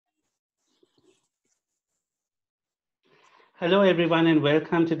Hello, everyone, and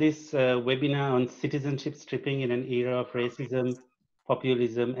welcome to this webinar on citizenship stripping in an era of racism,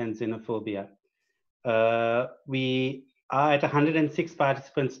 populism, and xenophobia. We are at 106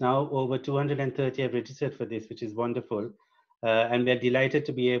 participants now. Over 230 have registered for this, which is wonderful. And we're delighted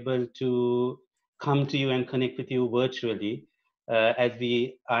to be able to come to you and connect with you virtually as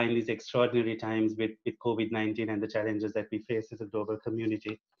we are in these extraordinary times with COVID-19 and the challenges that we face as a global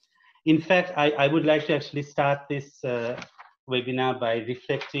community. In fact, I would like to actually start this webinar by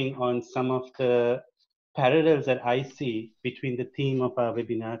reflecting on some of the parallels that I see between the theme of our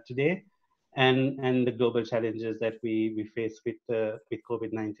webinar today and the global challenges that we face with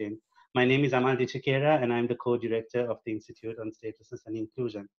COVID-19. My name is Amal de Chickera, and I'm the co-director of the Institute on Statelessness and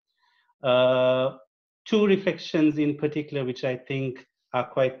Inclusion. Uh, Two reflections in particular, which I think are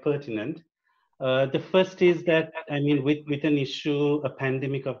quite pertinent. The first is that, I mean, with an issue, a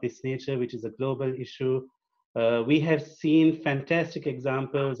pandemic of this nature, which is a global issue, we have seen fantastic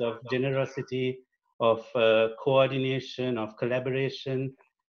examples of generosity, of coordination, of collaboration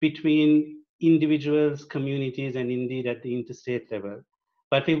between individuals, communities, and indeed at the interstate level.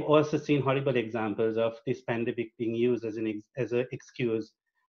 But we've also seen horrible examples of this pandemic being used as an excuse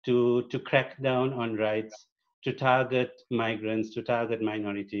to crack down on rights, to target migrants, to target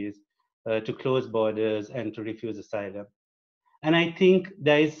minorities, to close borders and to refuse asylum. And I think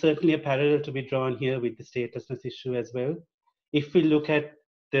there is certainly a parallel to be drawn here with the statelessness issue as well. If we look at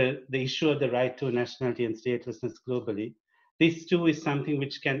the issue of the right to nationality and statelessness globally, this too is something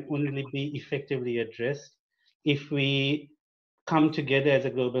which can only be effectively addressed if we come together as a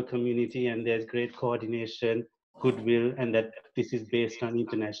global community and there's great coordination, goodwill, and that this is based on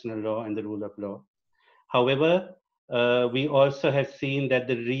international law and the rule of law. However, we also have seen that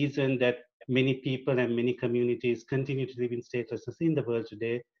the reason that many people and many communities continue to live in statelessness in the world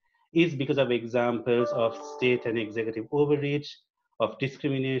today is because of examples of state and executive overreach, of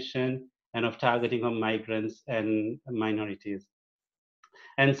discrimination, and of targeting of migrants and minorities.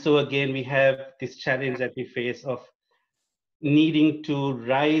 And so again, we have this challenge that we face of needing to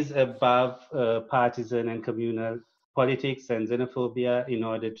rise above partisan and communal politics and xenophobia in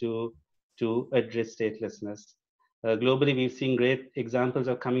order to address statelessness. Globally, we've seen great examples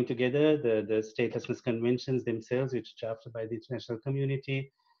of coming together, the statelessness conventions themselves, which are drafted by the international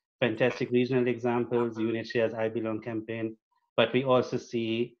community, fantastic regional examples, UNHCR's I Belong campaign, but we also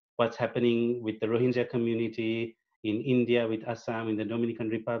see what's happening with the Rohingya community in India, with Assam, in the Dominican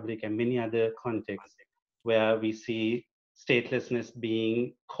Republic, and many other contexts where we see statelessness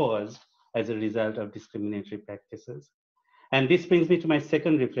being caused as a result of discriminatory practices. And this brings me to my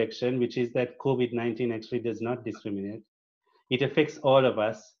second reflection, which is that COVID-19 actually does not discriminate. It affects all of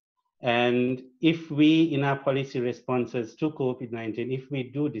us. And if we, in our policy responses to COVID-19, if we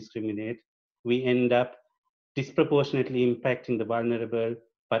do discriminate, we end up disproportionately impacting the vulnerable,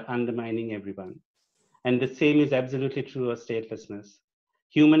 but undermining everyone. And the same is absolutely true of statelessness.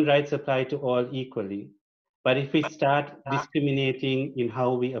 Human rights apply to all equally. But if we start discriminating in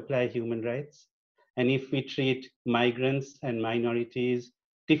how we apply human rights, and if we treat migrants and minorities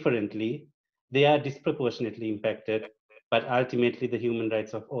differently, they are disproportionately impacted, but ultimately the human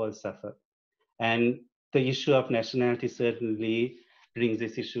rights of all suffer. And the issue of nationality certainly brings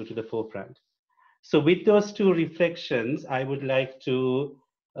this issue to the forefront. So, with those two reflections, I would like to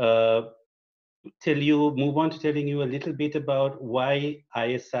uh, move on to telling you a little bit about why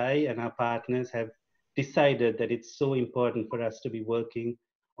ISI and our partners have decided that it's so important for us to be working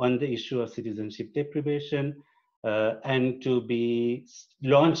on the issue of citizenship deprivation and to be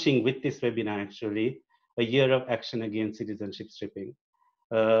launching with this webinar actually a year of action against citizenship stripping.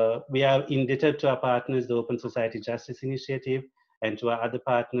 We are indebted to our partners, the Open Society Justice Initiative, and to our other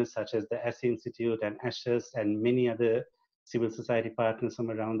partners such as the ASSE Institute and ASHES and many other civil society partners from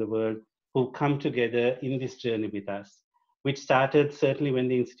around the world who come together in this journey with us, which started certainly when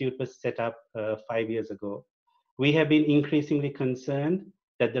the Institute was set up 5 years ago. We have been increasingly concerned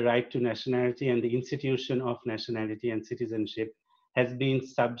that the right to nationality and the institution of nationality and citizenship has been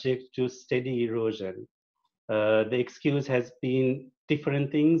subject to steady erosion. The excuse has been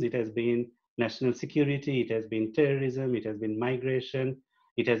different things. It has been national security, it has been terrorism, it has been migration,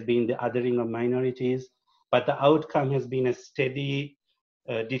 it has been the othering of minorities. But the outcome has been a steady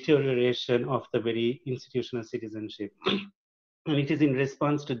deterioration of the very institutional citizenship. And it is in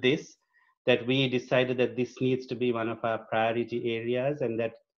response to this that we decided that this needs to be one of our priority areas and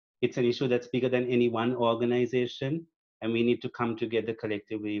that it's an issue that's bigger than any one organization. And we need to come together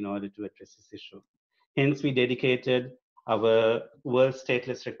collectively in order to address this issue. Hence, we dedicated our World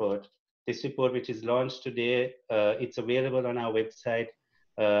Stateless report. This report, which is launched today, it's available on our website,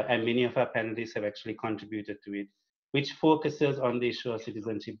 and many of our panelists have actually contributed to it. which focuses on the issue of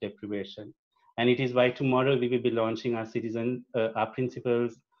citizenship deprivation. And it is why tomorrow we will be launching our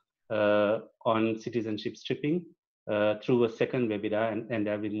principles on citizenship stripping through a second webinar, and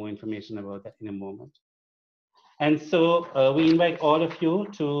there'll be more information about that in a moment. And so we invite all of you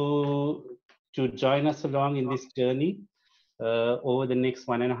to join us along in this journey over the next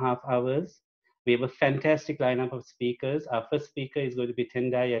 1.5 hours. We have a fantastic lineup of speakers. Our first speaker is going to be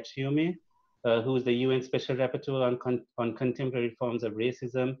Tendayi Achiume, who is the UN Special Rapporteur on contemporary forms of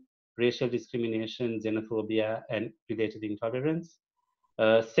racism, racial discrimination, xenophobia, and related intolerance.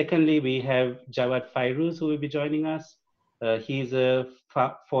 Secondly, we have Jawad Fairuz, who will be joining us. He's a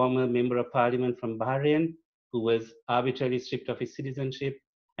former member of parliament from Bahrain, who was arbitrarily stripped of his citizenship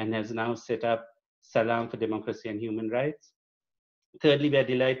and has now set up Salam for Democracy and Human Rights. Thirdly, we are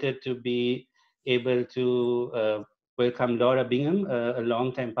delighted to be able to welcome Laura Bingham, a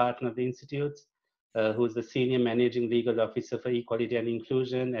longtime partner of the Institute, who is the Senior Managing Legal Officer for Equality and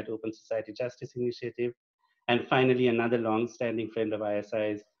Inclusion at Open Society Justice Initiative. And finally, another long-standing friend of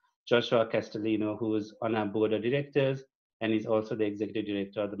ISI's, Joshua Castellino, who is on our board of directors and is also the executive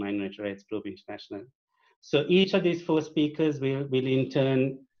director of the Minority Rights Group International. So each of these 4 speakers will in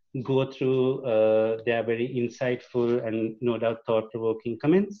turn go through their very insightful and no doubt thought-provoking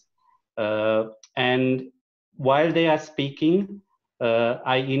comments. And while they are speaking,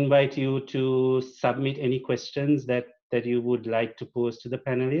 I invite you to submit any questions that you would like to pose to the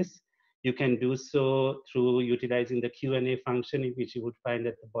panelists. You can do so through utilizing the Q&A function, which you would find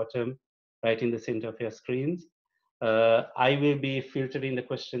at the bottom, right in the center of your screens. I will be filtering the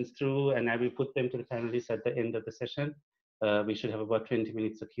questions through, and I will put them to the panelists at the end of the session. We should have about 20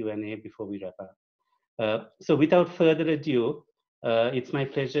 minutes of Q&A before we wrap up. So without further ado, it's my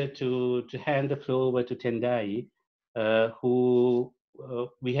pleasure to hand the floor over to Tendayi, who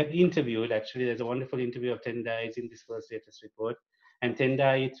we have interviewed. Actually, there's a wonderful interview of Tendayi's in this first latest report. And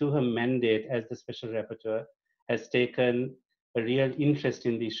Tendayi, through her mandate as the Special Rapporteur, has taken a real interest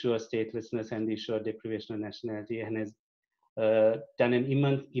in the issue of statelessness and the issue of deprivation of nationality, and has done an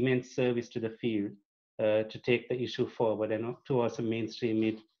immense service to the field to take the issue forward and to also mainstream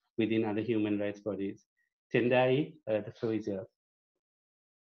it within other human rights bodies. Tendayi, the floor is yours.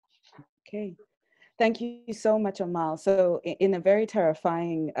 Okay. Thank you so much, Amal. So in a very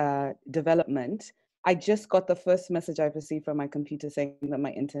terrifying development, I just got the first message I've received from my computer saying that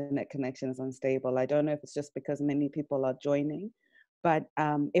my internet connection is unstable. I don't know if it's just because many people are joining, but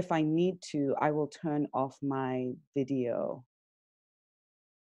if I need to, I will turn off my video.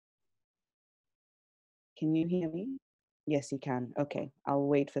 Can you hear me? Yes, you can. Okay, I'll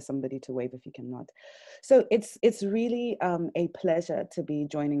wait for somebody to wave if you cannot. So it's really a pleasure to be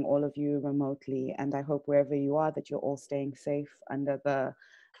joining all of you remotely, and I hope wherever you are that you're all staying safe under the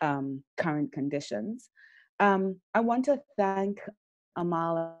current conditions. I want to thank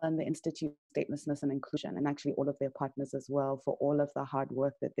Amal and the Institute of Statelessness and Inclusion, and actually all of their partners as well, for all of the hard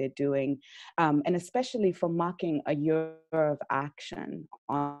work that they're doing, and especially for marking a year of action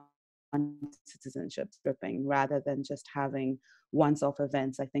on citizenship stripping rather than just having once-off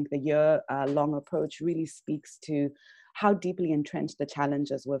events. I think the year-long approach really speaks to how deeply entrenched the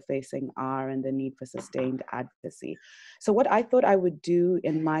challenges we're facing are and the need for sustained advocacy. So what I thought I would do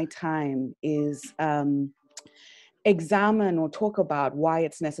in my time is examine or talk about why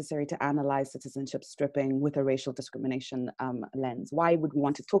it's necessary to analyze citizenship stripping with a racial discrimination lens. Why would we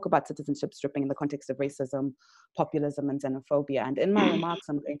want to talk about citizenship stripping in the context of racism, populism, and xenophobia? And in my remarks,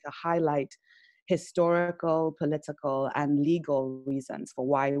 I'm going to highlight historical, political, and legal reasons for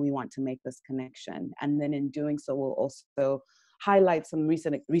why we want to make this connection. And then in doing so, we'll also highlight some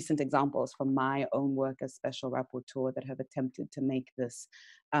recent examples from my own work as Special Rapporteur that have attempted to make this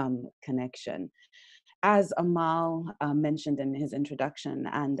connection. As Amal mentioned in his introduction,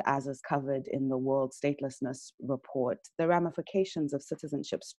 and as is covered in the World Statelessness Report, the ramifications of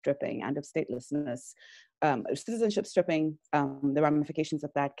citizenship stripping and of statelessness, citizenship stripping, the ramifications of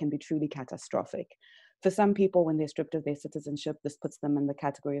that can be truly catastrophic. For some people, when they're stripped of their citizenship, this puts them in the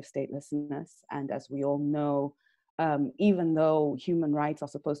category of statelessness. And as we all know, even though human rights are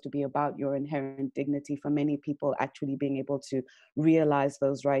supposed to be about your inherent dignity, for many people, actually being able to realize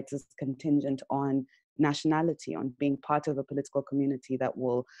those rights is contingent on nationality, on being part of a political community that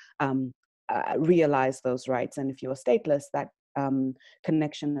will realize those rights. And if you're stateless, that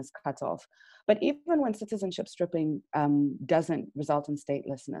connection is cut off. But even when citizenship stripping doesn't result in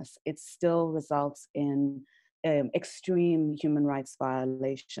statelessness, it still results in extreme human rights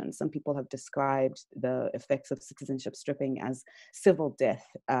violations. Some people have described the effects of citizenship stripping as civil death,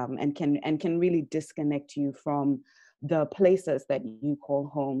 and can really disconnect you from the places that you call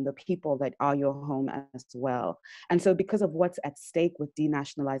home, the people that are your home as well. And so because of what's at stake with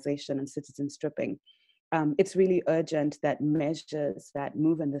denationalization and citizen stripping, it's really urgent that measures that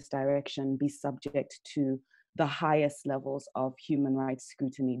move in this direction be subject to the highest levels of human rights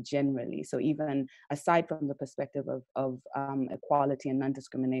scrutiny generally. So even aside from the perspective of equality and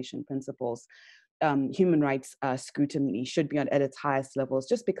non-discrimination principles, human rights scrutiny should be at its highest levels,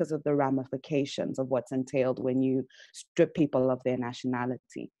 just because of the ramifications of what's entailed when you strip people of their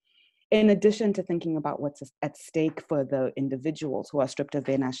nationality. In addition to thinking about what's at stake for the individuals who are stripped of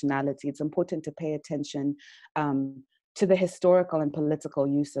their nationality, it's important to pay attention to the historical and political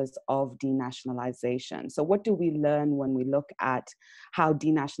uses of denationalization. So what do we learn when we look at how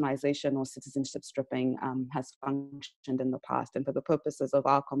denationalization or citizenship stripping has functioned in the past? And for the purposes of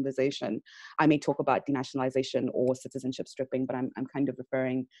our conversation, I may talk about denationalization or citizenship stripping, but I'm kind of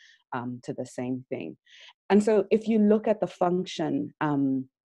referring to the same thing. And so if you look at the function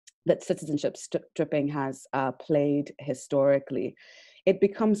that citizenship stripping has played historically, it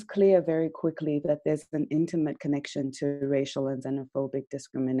becomes clear very quickly that there's an intimate connection to racial and xenophobic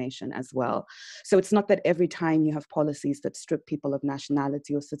discrimination as well. So it's not that every time you have policies that strip people of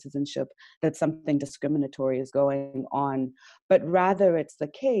nationality or citizenship, that something discriminatory is going on, but rather it's the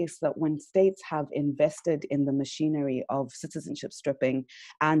case that when states have invested in the machinery of citizenship stripping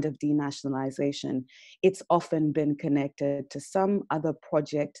and of denationalization, it's often been connected to some other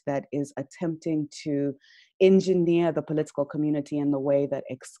project that is attempting to engineer the political community in the way that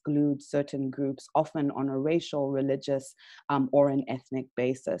excludes certain groups, often on a racial, religious, or an ethnic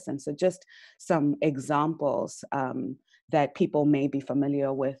basis. And so just some examples that people may be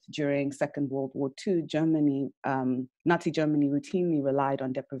familiar with: during Second World War II, Nazi Germany routinely relied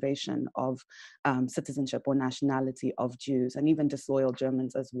on deprivation of citizenship or nationality of Jews, and even disloyal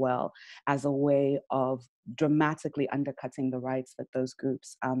Germans as well, as a way of dramatically undercutting the rights that those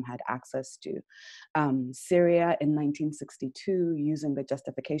groups had access to. Syria in 1962, using the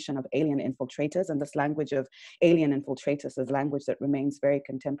justification of alien infiltrators, and this language of alien infiltrators is language that remains very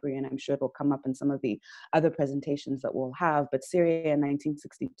contemporary, and I'm sure it will come up in some of the other presentations that we'll have. But Syria in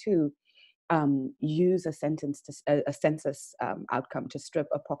 1962 use a census outcome to strip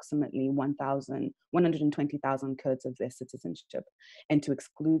approximately 120,000 Kurds of their citizenship and to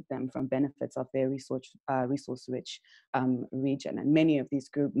exclude them from benefits of their resource-rich region. And many of these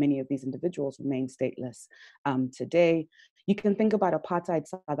individuals remain stateless today. You can think about apartheid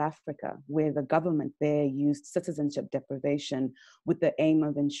South Africa, where the government there used citizenship deprivation with the aim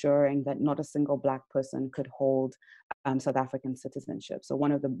of ensuring that not a single Black person could hold South African citizenship. So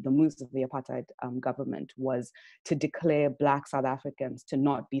one of the moves of the apartheid government was to declare Black South Africans to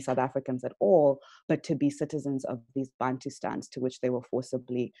not be South Africans at all, but to be citizens of these Bantustans to which they were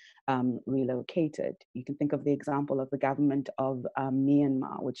forcibly relocated. You can think of the example of the government of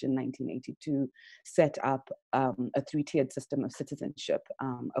Myanmar, which in 1982 set up a three-tiered system of citizenship,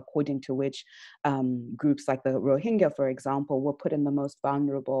 according to which groups like the Rohingya, for example, were put in the most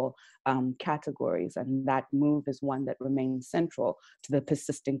vulnerable categories. And that move is one that remains central to the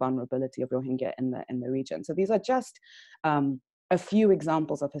persisting vulnerability of Rohingya in the region. So these are just a few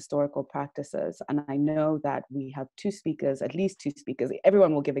examples of historical practices. And I know that we have at least two speakers.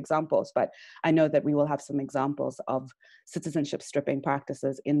 Everyone will give examples, but I know that we will have some examples of citizenship stripping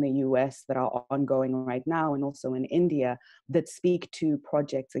practices in the US that are ongoing right now, and also in India, that speak to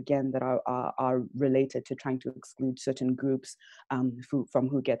projects, again, that are related to trying to exclude certain groups from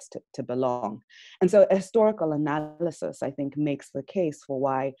who gets to belong. And so a historical analysis, I think, makes the case for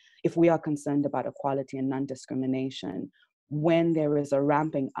why, if we are concerned about equality and non-discrimination, when there is a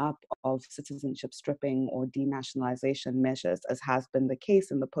ramping up of citizenship stripping or denationalization measures, as has been the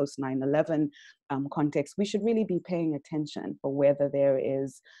case in the post 9/11 context, we should really be paying attention for whether there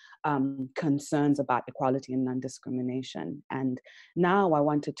is concerns about equality and non-discrimination. And now I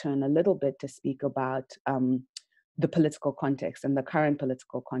want to turn a little bit to speak about the political context and the current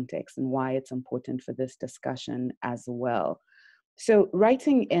political context and why it's important for this discussion as well. So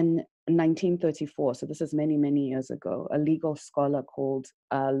writing in 1934, so this is many, many years ago, a legal scholar called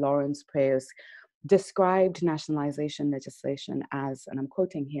Lawrence Prayers described nationalization legislation as, and I'm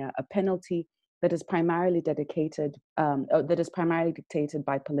quoting here, a penalty that is primarily dictated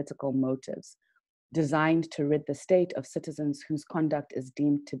by political motives, designed to rid the state of citizens whose conduct is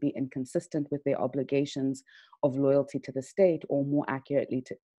deemed to be inconsistent with their obligations of loyalty to the state, or more accurately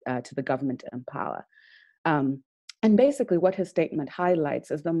to the government in power. And basically what his statement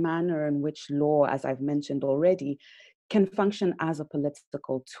highlights is the manner in which law, as I've mentioned already, can function as a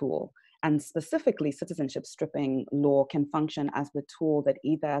political tool. And specifically, citizenship stripping law can function as the tool that,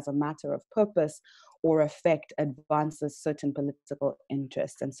 either as a matter of purpose or affect advances certain political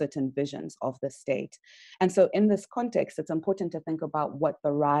interests and certain visions of the state. And so in this context, it's important to think about what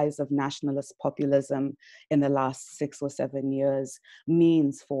the rise of nationalist populism in the last 6 or 7 years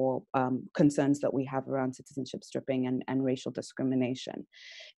means for concerns that we have around citizenship stripping and racial discrimination.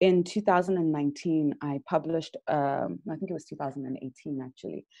 In 2019, I published, I think it was 2018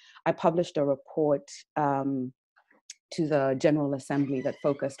 actually, I published a report to the General Assembly that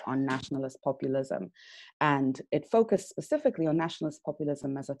focused on nationalist populism. And it focused specifically on nationalist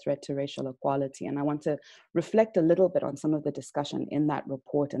populism as a threat to racial equality. And I want to reflect a little bit on some of the discussion in that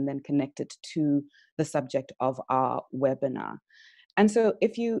report and then connect it to the subject of our webinar. And so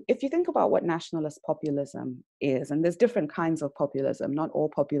if you think about what nationalist populism is, and there's different kinds of populism, not all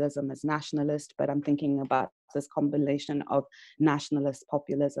populism is nationalist, but I'm thinking about this combination of nationalist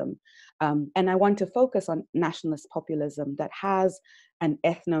populism. And I want to focus on nationalist populism that has an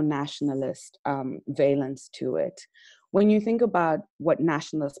ethno-nationalist valence to it. When you think about what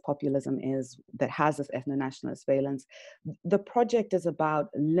nationalist populism is that has this ethno-nationalist valence, the project is about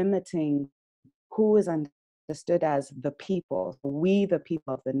limiting who is understood as the people, we the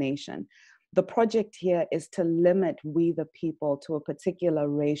people of the nation. The project here is to limit we the people to a particular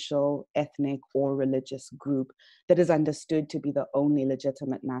racial, ethnic, or religious group that is understood to be the only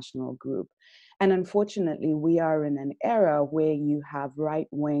legitimate national group. And unfortunately, we are in an era where you have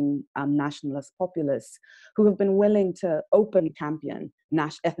right-wing nationalist populists who have been willing to openly champion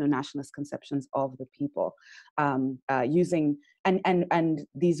ethno-nationalist conceptions of the people, using and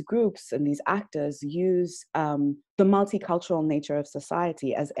these groups and these actors use the multicultural nature of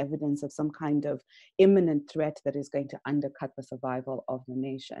society as evidence of some kind of imminent threat that is going to undercut the survival of the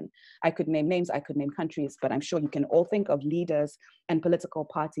nation. I could name names, I could name countries, but I'm sure you can all think of leaders and political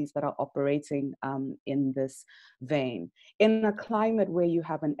parties that are operating in this vein. In a climate where you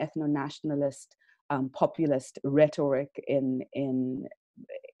have an ethno-nationalist populist rhetoric in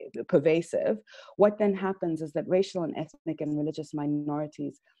pervasive, what then happens is that racial and ethnic and religious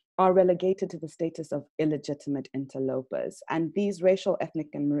minorities are relegated to the status of illegitimate interlopers. And these racial, ethnic,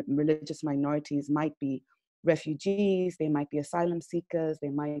 and religious minorities might be refugees, they might be asylum seekers, they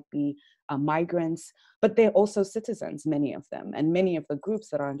might be migrants, but they're also citizens, many of them. And many of the groups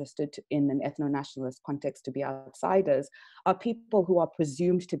that are understood in an ethno-nationalist context to be outsiders are people who are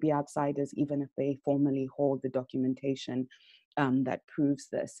presumed to be outsiders, even if they formally hold the documentation that proves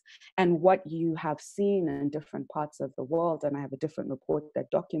this. And what you have seen in different parts of the world, and I have a different report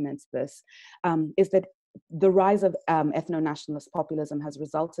that documents this, is that the rise of ethno-nationalist populism has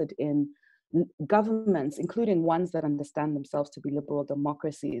resulted in governments, including ones that understand themselves to be liberal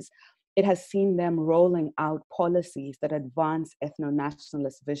democracies. It has seen them rolling out policies that advance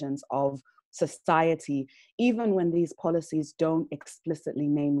ethno-nationalist visions of society, even when these policies don't explicitly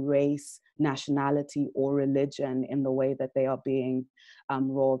name race, nationality, or religion in the way that they are being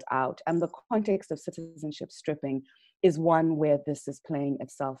rolled out. And the context of citizenship stripping is one where this is playing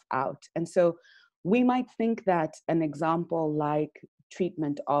itself out. And so we might think that an example like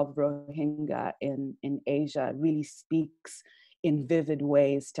treatment of Rohingya in Asia really speaks in vivid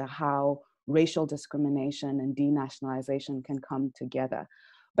ways to how racial discrimination and denationalization can come together.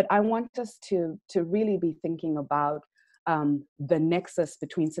 But I want us to really be thinking about the nexus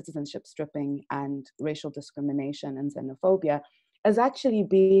between citizenship stripping and racial discrimination and xenophobia as actually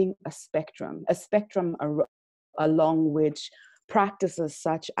being a spectrum along which practices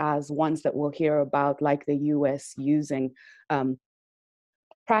such as ones that we'll hear about, like the US using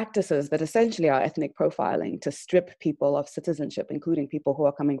practices that essentially are ethnic profiling to strip people of citizenship, including people who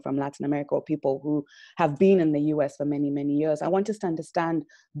are coming from Latin America or people who have been in the US for many, many years. I want us to understand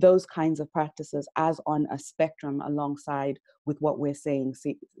those kinds of practices as on a spectrum alongside with what we're seeing,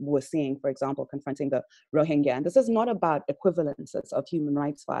 for example, confronting the Rohingya. And this is not about equivalences of human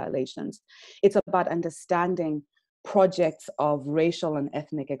rights violations. It's about understanding projects of racial and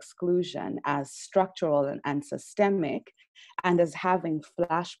ethnic exclusion as structural and systemic, and as having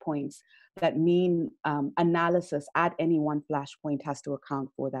flashpoints that mean analysis at any one flashpoint has to account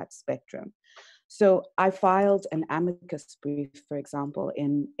for that spectrum. So I filed an amicus brief, for example,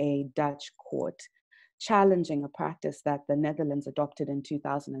 in a Dutch court, challenging a practice that the Netherlands adopted in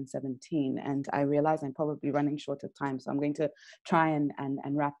 2017. And I realize I'm probably running short of time, so I'm going to try and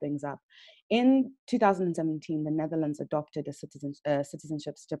wrap things up. In 2017, the Netherlands adopted a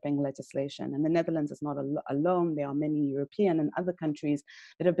citizenship stripping legislation. And the Netherlands is not alone. There are many European and other countries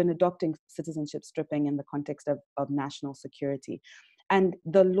that have been adopting citizenship stripping in the context of national security. And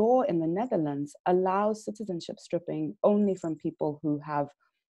the law in the Netherlands allows citizenship stripping only from people who have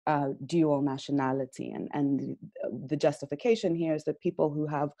dual nationality. And the justification here is that people who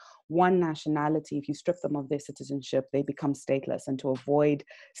have one nationality, if you strip them of their citizenship, they become stateless. And to avoid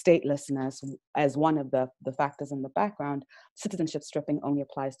statelessness as one of the factors in the background, citizenship stripping only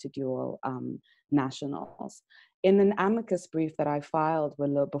applies to dual nationals. In an amicus brief that I filed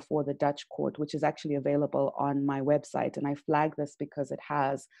before the Dutch court, which is actually available on my website, and I flag this because it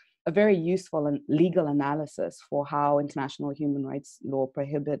has a very useful and legal analysis for how international human rights law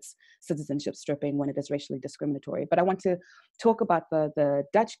prohibits citizenship stripping when it is racially discriminatory. But I want to talk about the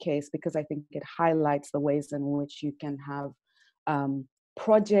Dutch case because I think it highlights the ways in which you can have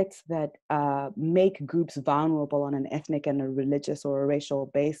projects that make groups vulnerable on an ethnic and a religious or a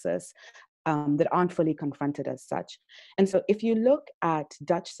racial basis that aren't fully confronted as such. And so if you look at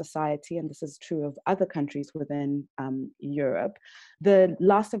Dutch society, and this is true of other countries within Europe, the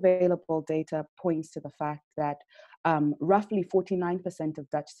last available data points to the fact that roughly 49% of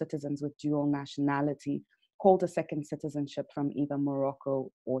Dutch citizens with dual nationality hold a second citizenship from either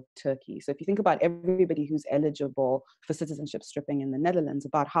Morocco or Turkey. So if you think about everybody who's eligible for citizenship stripping in the Netherlands,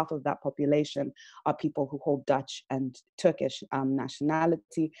 about half of that population are people who hold Dutch and Turkish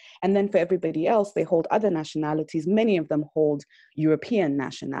nationality. And then for everybody else, they hold other nationalities. Many of them hold European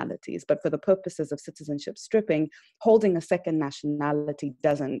nationalities. But for the purposes of citizenship stripping, holding a second nationality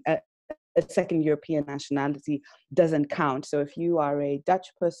doesn't, a second European nationality doesn't count. So if you are a Dutch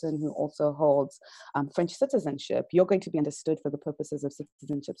person who also holds French citizenship, you're going to be understood for the purposes of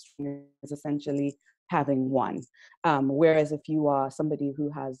citizenship as essentially having one. Whereas if you are somebody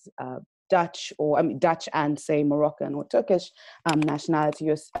who has Dutch and say Moroccan or Turkish nationality,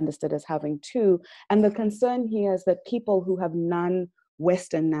 you're understood as having two. And the concern here is that people who have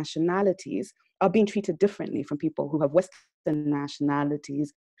non-Western nationalities are being treated differently from people who have Western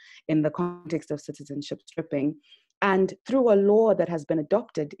nationalities in the context of citizenship stripping. And through a law that has been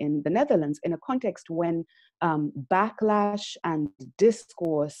adopted in the Netherlands in a context when backlash and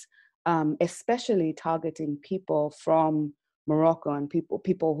discourse, especially targeting people from Morocco and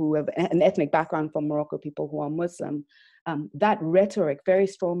people who have an ethnic background from Morocco, people who are Muslim, that rhetoric very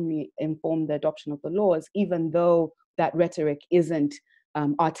strongly informed the adoption of the laws, even though that rhetoric isn't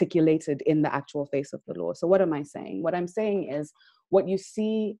articulated in the actual face of the law. So what am I saying? What I'm saying is what you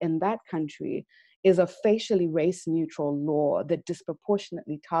see in that country is a facially race-neutral law that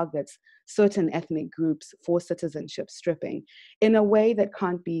disproportionately targets certain ethnic groups for citizenship stripping in a way that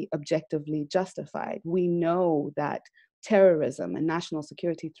can't be objectively justified. We know that terrorism and national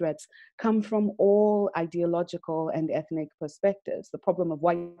security threats come from all ideological and ethnic perspectives. The problem of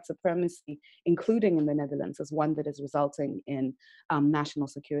white supremacy, including in the Netherlands, is one that is resulting in national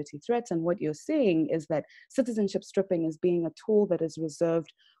security threats. And what you're seeing is that citizenship stripping is being a tool that is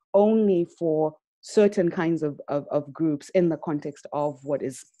reserved only for certain kinds of groups in the context of what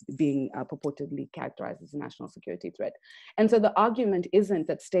is being purportedly characterized as a national security threat. And so the argument isn't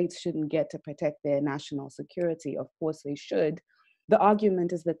that states shouldn't get to protect their national security. Of course they should. The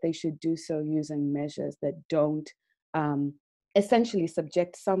argument is that they should do so using measures that don't essentially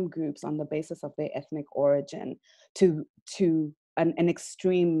subject some groups on the basis of their ethnic origin to an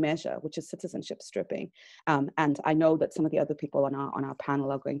extreme measure, which is citizenship stripping. And I know that some of the other people on our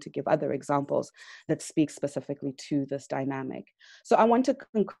panel are going to give other examples that speak specifically to this dynamic. So I want to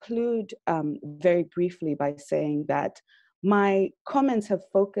conclude very briefly by saying that my comments have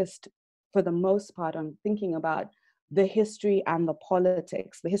focused for the most part on thinking about the history and the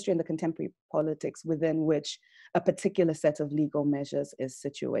politics, the history and the contemporary politics within which a particular set of legal measures is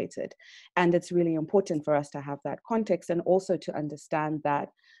situated. And it's really important for us to have that context and also to understand that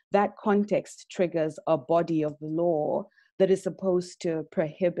that context triggers a body of law that is supposed to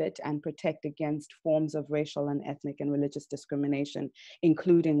prohibit and protect against forms of racial and ethnic and religious discrimination,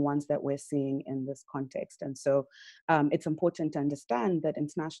 including ones that we're seeing in this context. And so it's important to understand that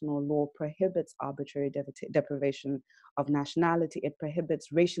international law prohibits arbitrary deprivation of nationality. It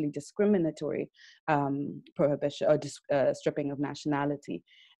prohibits racially discriminatory prohibition or stripping of nationality.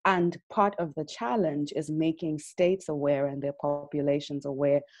 And part of the challenge is making states aware and their populations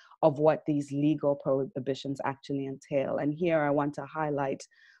aware of what these legal prohibitions actually entail. And here I want to highlight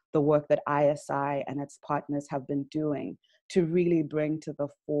the work that ISI and its partners have been doing to really bring to the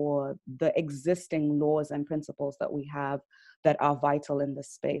fore the existing laws and principles that we have that are vital in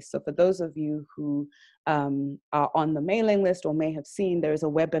this space. So for those of you who are on the mailing list or may have seen, there is a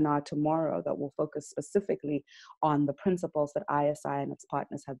webinar tomorrow that will focus specifically on the principles that ISI and its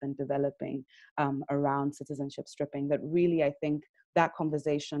partners have been developing around citizenship stripping, that really, I think, that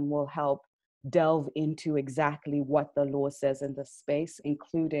conversation will help delve into exactly what the law says in this space,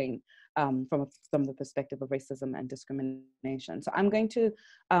 including from the perspective of racism and discrimination. So I'm going to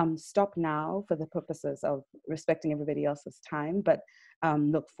stop now for the purposes of respecting everybody else's time, but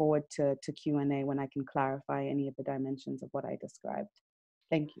look forward to Q&A when I can clarify any of the dimensions of what I described.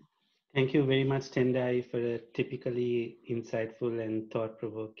 Thank you. Thank you very much, Tendayi, for a typically insightful and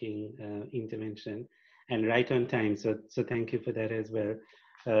thought-provoking intervention, and right on time. So thank you for that as well.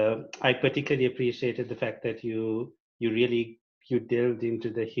 I particularly appreciated the fact that you delved into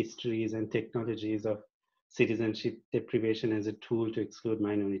the histories and technologies of citizenship deprivation as a tool to exclude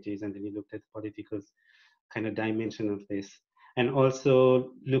minorities, and then you looked at the political kind of dimension of this. And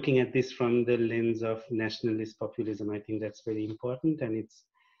also looking at this from the lens of nationalist populism, I think that's very important, and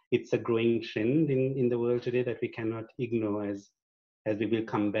it's a growing trend in the world today that we cannot ignore, as we will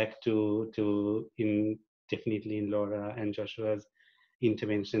come back to definitely in Laura and Joshua's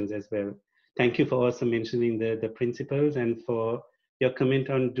interventions as well. Thank you for also mentioning the principles and for your comment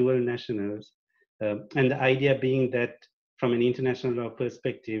on dual nationals, and the idea being that from an international law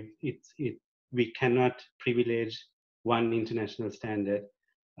perspective, we cannot privilege one international standard,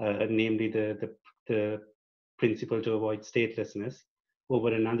 namely the principle to avoid statelessness,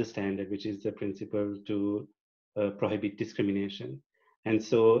 over another standard, which is the principle to prohibit discrimination. And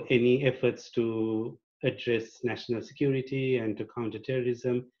so any efforts to address national security and to counter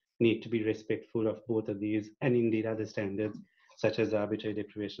terrorism need to be respectful of both of these, and indeed other standards, such as arbitrary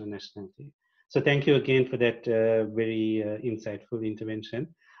deprivation of nationality. So thank you again for that very insightful intervention.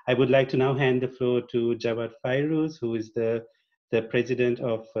 I would like to now hand the floor to Jawad Fairouz, who is the president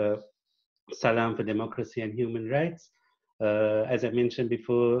of Salam for Democracy and Human Rights. As I mentioned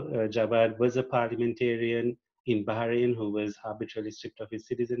before, Jawad was a parliamentarian in Bahrain who was arbitrarily stripped of his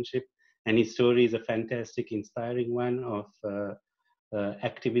citizenship, and his story is a fantastic, inspiring one of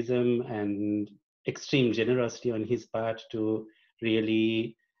activism and extreme generosity on his part to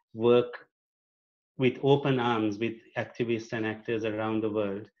really work with open arms with activists and actors around the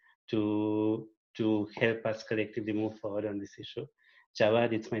world to help us collectively move forward on this issue.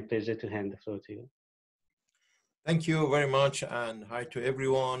 Jawad, it's my pleasure to hand the floor to you. Thank you very much, and hi to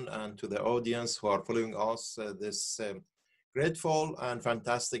everyone and to the audience who are following us this grateful and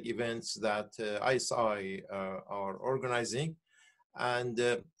fantastic events that ISI are organizing. And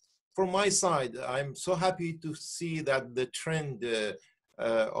from my side, I'm so happy to see that the trend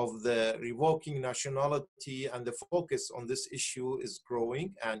of the revoking nationality and the focus on this issue is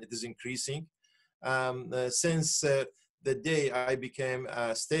growing, and it is increasing. Since the day I became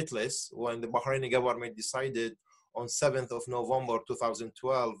stateless, when the Bahraini government decided on 7th of November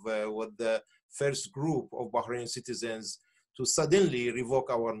 2012 with the first group of Bahraini citizens to suddenly revoke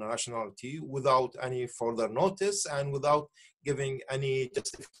our nationality without any further notice and without giving any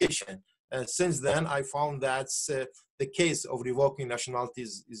justification. Since then, I found that the case of revoking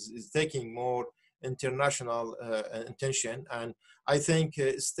nationalities is taking more international attention, and I think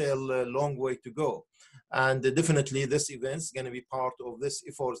it's still a long way to go. And definitely this event is going to be part of this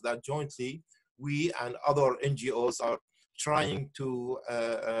efforts that jointly we and other NGOs are trying to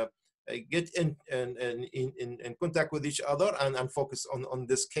get in contact with each other and focus on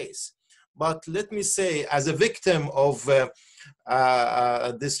this case. But let me say, as a victim of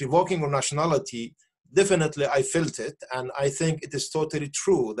this revoking of nationality, definitely I felt it, and I think it is totally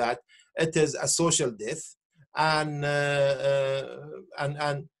true that it is a social death. And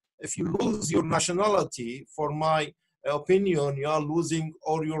if you lose your nationality, for my opinion, you are losing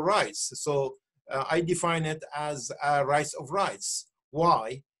all your rights. So I define it as a rights of rights.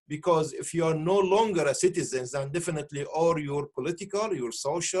 Why? Because if you are no longer a citizen, then definitely all your political, your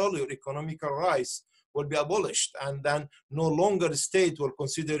social, your economical rights will be abolished. And then no longer the state will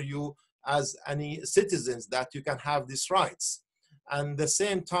consider you as any citizens that you can have these rights. And at the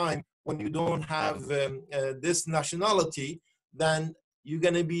same time, when you don't have this nationality, then you're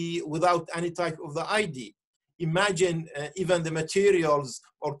going to be without any type of the ID. Imagine even the materials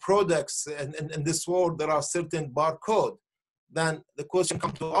or products in this world, there are certain barcode. Then the question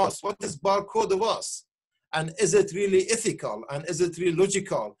comes to us, what is barcode of us? And is it really ethical? And is it really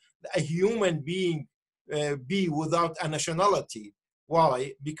logical? A human being be without a nationality.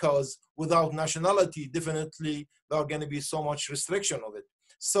 Why? Because without nationality, definitely there are going to be so much restriction of it.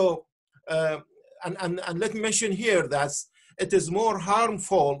 So, and let me mention here that it is more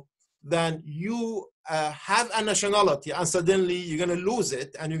harmful than you have a nationality and suddenly you're going to lose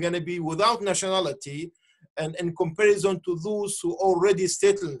it and you're going to be without nationality, and in comparison to those who already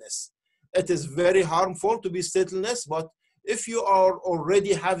stateless. It is very harmful to be stateless, but if you are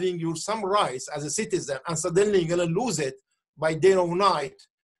already having some rights as a citizen and suddenly you're going to lose it by day or night,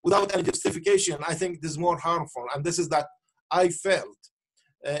 without any justification, I think it is more harmful. And this is that I felt.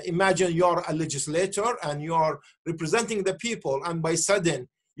 Imagine you're a legislator and you're representing the people, and by sudden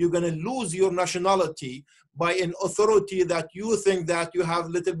you're going to lose your nationality by an authority that you think that you have a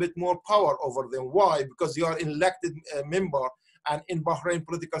little bit more power over them. Why? Because you are an elected member, and in Bahrain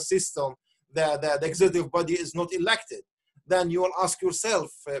political system, the executive body is not elected. Then you will ask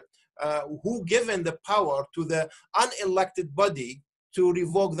yourself, who given the power to the unelected body to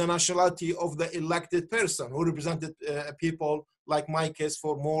revoke the nationality of the elected person who represented people, like my case,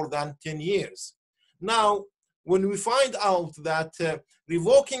 for more than 10 years. Now, when we find out that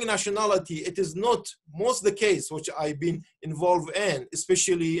revoking nationality, it is not most the case, which I've been involved in,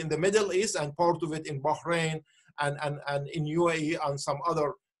 especially in the Middle East and part of it in Bahrain and in UAE and some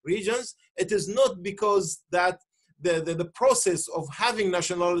other regions, it is not because that the process of having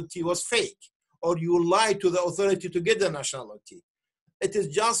nationality was fake, or you lied to the authority to get the nationality. It is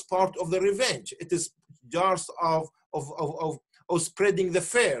just part of the revenge. It is just of spreading the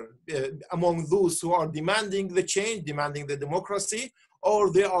fear among those who are demanding the change, demanding the democracy,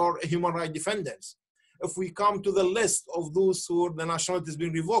 or they are human rights defenders. If we come to the list of those who the nationality has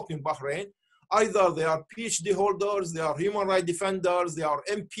been revoked in Bahrain, either they are PhD holders, they are human rights defenders, they are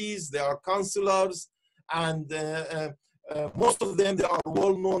MPs, they are councillors, and most of them, they are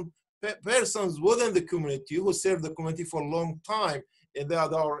well-known persons within the community who serve the community for a long time. They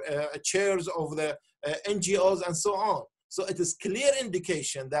are chairs of the NGOs and so on. So it is clear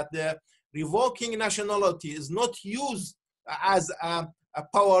indication that the revoking nationality is not used as a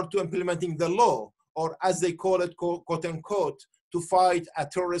power to implementing the law, or as they call it, quote unquote, to fight a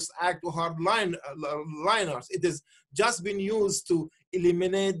terrorist act or hardliners. It has just been used to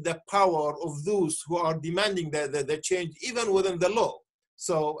eliminate the power of those who are demanding the change, even within the law.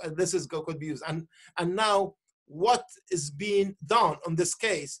 So this is could be used. And now what is being done on this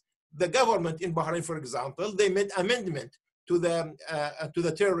case, the government in Bahrain, for example, they made amendment to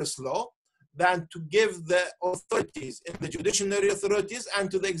the terrorist law, than to give the authorities, the judiciary authorities and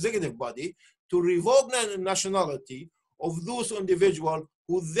to the executive body, to revoke nationality of those individuals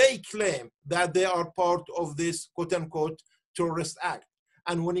who they claim that they are part of this quote-unquote terrorist act.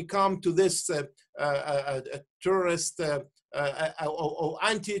 And when it comes to this terrorist or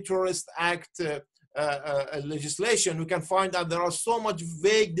anti-terrorist act legislation, we can find that there are so much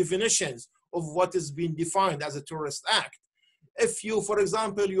vague definitions of what is being defined as a terrorist act. If you, for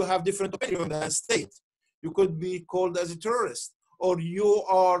example, you have different opinion in the state, you could be called as a terrorist, or you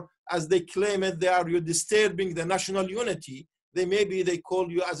are, as they claim it, you're disturbing the national unity, they call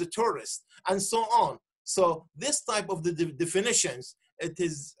you as a terrorist, and so on. So this type of the definitions, it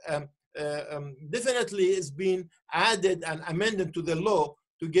is definitely is being added and amended to the law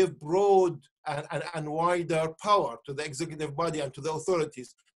to give broad and wider power to the executive body and to the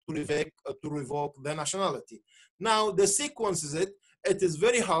authorities to revoke the nationality. Now, the sequence is it is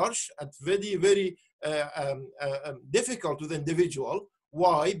very harsh and very, very difficult to the individual.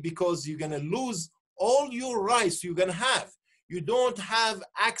 Why? Because you're going to lose all your rights you're going to have. You don't have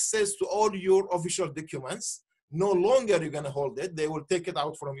access to all your official documents. No longer you're going to hold it. They will take it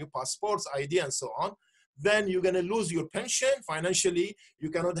out from your passports, ID, and so on. Then you're going to lose your pension financially. You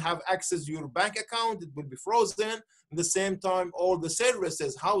cannot have access to your bank account. It will be frozen. At the same time, all the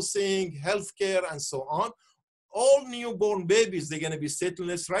services, housing, healthcare, and so on, all newborn babies, they're going to be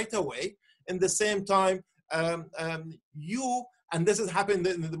stateless right away. In the same time, you, and this has happened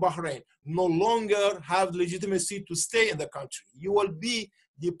in the Bahrain, no longer have legitimacy to stay in the country. You will be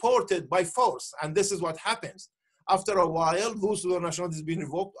deported by force, and this is what happens. After a while, those whose nationality has been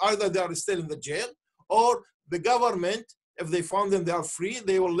revoked, either they are still in the jail, or the government, if they found them they are free,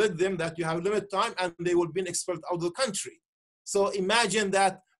 they will let them that you have limited time and they will be expelled out of the country. So imagine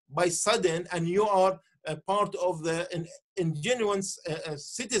that by sudden, and you are a part of the ingenuous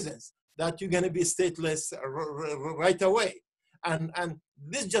citizens, that you're going to be stateless right away. And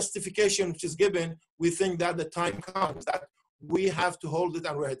this justification which is given, we think that the time comes that we have to hold it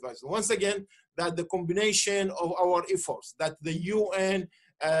and we advise. Once again, that the combination of our efforts, that the UN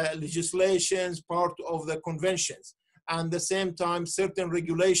legislations, part of the conventions, and the same time certain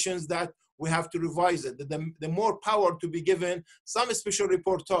regulations that we have to revise it, the more power to be given some special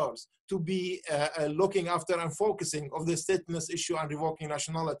rapporteurs to be looking after and focusing of the stateless issue and revoking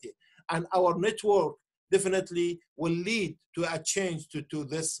nationality. And our network definitely will lead to a change to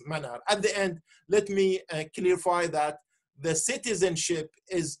this manner. At the end, let me clarify that the citizenship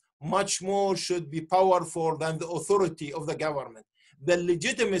is much more should be powerful than the authority of the government. The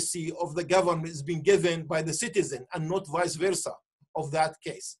legitimacy of the government is being given by the citizen and not vice versa of that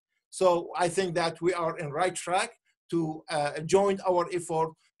case. So I think that we are in right track to join our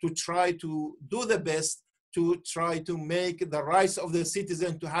effort to try to do the best to try to make the rights of the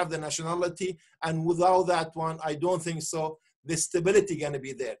citizen to have the nationality. And without that one, I don't think so the stability going to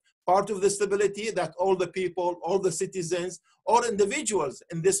be there. Part of the stability that all the people, all the citizens, all individuals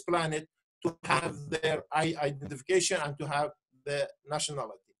in this planet to have their identification and to have the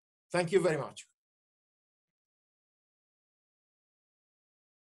nationality. Thank you very much.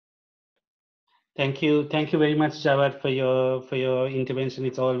 Thank you very much, Jawad, for your intervention.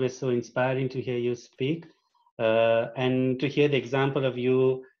 It's always so inspiring to hear you speak, and to hear the example of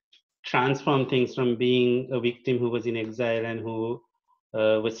you transform things from being a victim who was in exile and who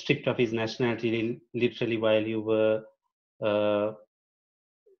was stripped of his nationality literally while you were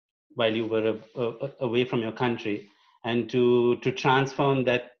away from your country, and to transform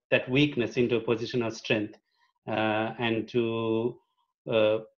that weakness into a position of strength, and to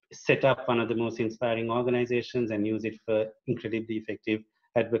set up one of the most inspiring organizations and use it for incredibly effective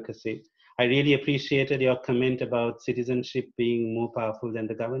advocacy. I really appreciated your comment about citizenship being more powerful than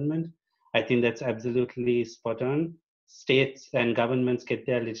the government. I think that's absolutely spot on. States and governments get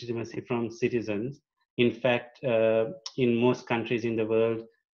their legitimacy from citizens. In fact, in most countries in the world,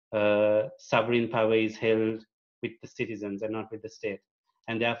 sovereign power is held with the citizens and not with the state.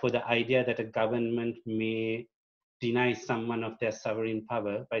 And therefore, the idea that a government may deny someone of their sovereign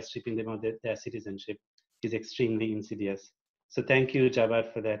power by stripping them of their citizenship is extremely insidious. So thank you,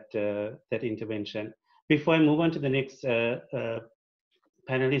 Jawad, for that intervention. Before I move on to the next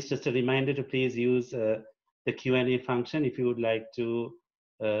panelist, just a reminder to please use the Q&A function if you would like to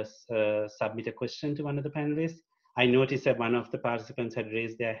submit a question to one of the panelists. I noticed that one of the participants had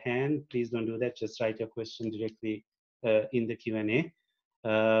raised their hand. Please don't do that. Just write your question directly in the Q&A.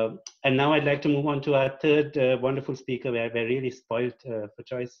 And now I'd like to move on to our third wonderful speaker. We're really spoiled for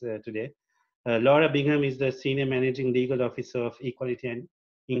choice today. Laura Bingham is the Senior Managing Legal Officer of Equality and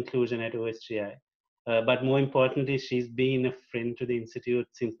Inclusion at OSGI. But more importantly, she's been a friend to the Institute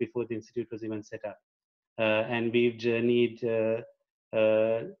since before the Institute was even set up. And we've journeyed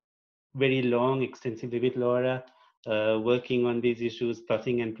very long, extensively with Laura, working on these issues,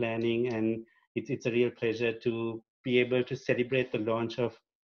 plotting and planning. And it's a real pleasure to be able to celebrate the launch of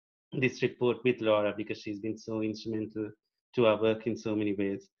this report with Laura, because she's been so instrumental to our work in so many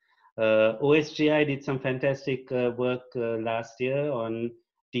ways. OSGI did some fantastic work last year on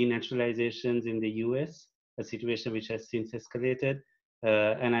denationalizations in the US, a situation which has since escalated.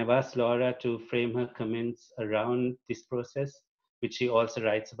 And I've asked Laura to frame her comments around this process, which she also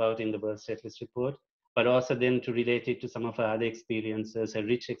writes about in the World Stateless report, but also then to relate it to some of her other experiences, her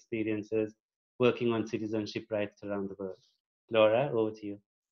rich experiences, working on citizenship rights around the world. Laura, over to you.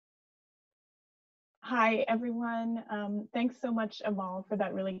 Hi, everyone. Thanks so much, Amal, for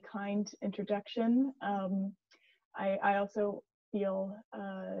that really kind introduction. I also feel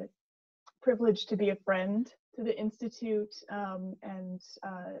privileged to be a friend to the Institute and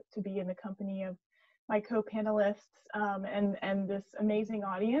to be in the company of my co-panelists and this amazing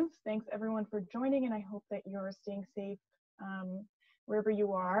audience. Thanks, everyone, for joining, and I hope that you're staying safe wherever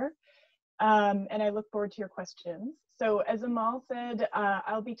you are. And I look forward to your questions. So as Amal said,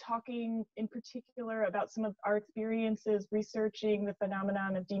 I'll be talking in particular about some of our experiences researching the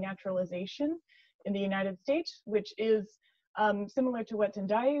phenomenon of denaturalization in the United States, which is similar to what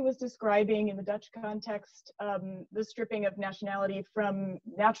Tendayi was describing in the Dutch context, the stripping of nationality from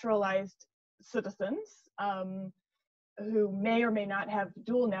naturalized citizens who may or may not have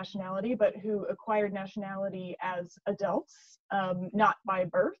dual nationality, but who acquired nationality as adults, not by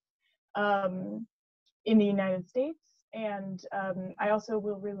birth. In the United States. And I also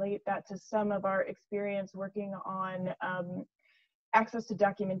will relate that to some of our experience working on access to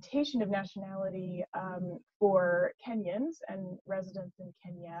documentation of nationality for Kenyans and residents in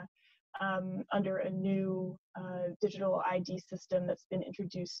Kenya under a new digital ID system that's been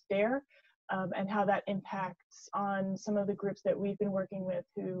introduced there, and how that impacts on some of the groups that we've been working with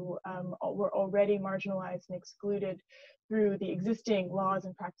who were already marginalized and excluded through the existing laws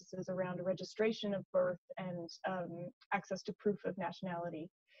and practices around registration of birth and access to proof of nationality.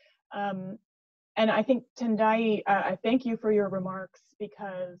 And I think, Tendayi, I thank you for your remarks,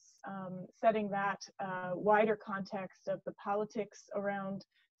 because setting that wider context of the politics around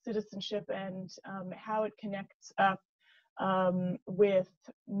citizenship and how it connects up with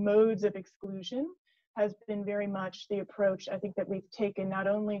modes of exclusion has been very much the approach I think that we've taken, not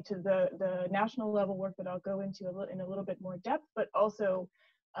only to the national level work that I'll go into in a little bit more depth, but also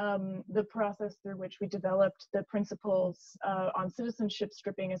the process through which we developed the principles on citizenship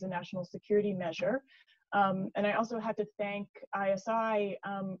stripping as a national security measure. And I also had to thank ISI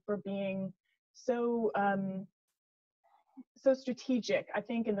for being so so strategic, I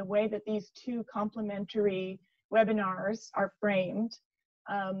think, in the way that these two complementary webinars are framed,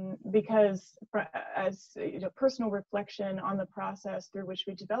 because as personal reflection on the process through which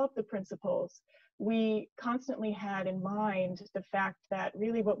we developed the principles, we constantly had in mind the fact that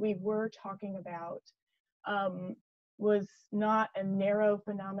really what we were talking about was not a narrow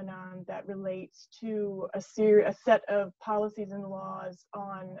phenomenon that relates to a set of policies and laws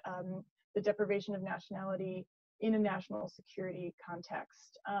on the deprivation of nationality in a national security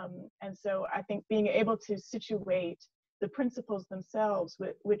context. And so I think being able to situate the principles themselves,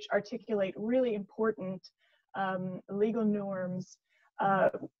 which articulate really important legal norms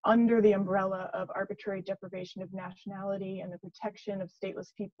under the umbrella of arbitrary deprivation of nationality and the protection of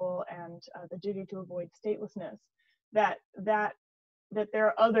stateless people and the duty to avoid statelessness, that there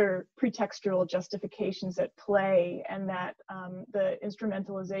are other pretextual justifications at play, and that the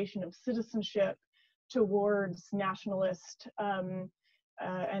instrumentalization of citizenship towards nationalist and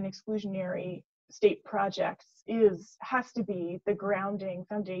exclusionary state projects has to be the grounding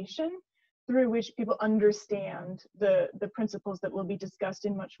foundation through which people understand the principles that will be discussed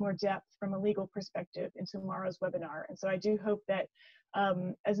in much more depth from a legal perspective in tomorrow's webinar. And so I do hope that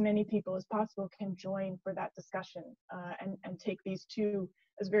as many people as possible can join for that discussion and take these two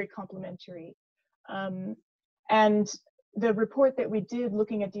as very complementary. And the report that we did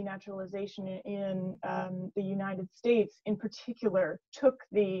looking at denaturalization in the United States in particular took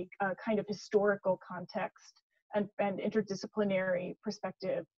the kind of historical context and interdisciplinary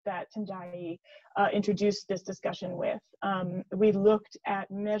perspective that Tendayi introduced this discussion with. We looked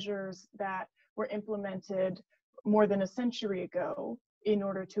at measures that were implemented more than a century ago in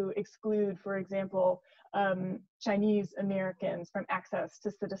order to exclude, for example, Chinese Americans from access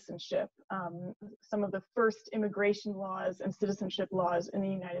to citizenship. Some of the first immigration laws and citizenship laws in the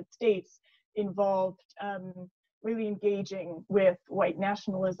United States involved really engaging with white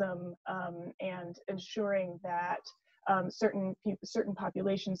nationalism and ensuring that certain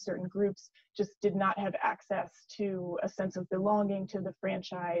populations, certain groups just did not have access to a sense of belonging to the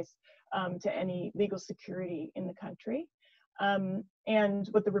franchise, to any legal security in the country. And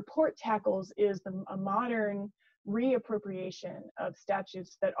what the report tackles is a modern reappropriation of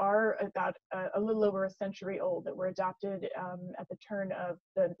statutes that are about a little over a century old, that were adopted at the turn of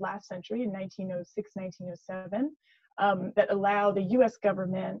the last century in 1906, 1907, that allow the US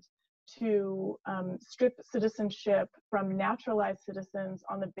government to strip citizenship from naturalized citizens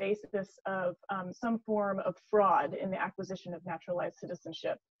on the basis of some form of fraud in the acquisition of naturalized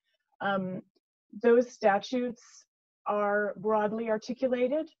citizenship. Those statutes are broadly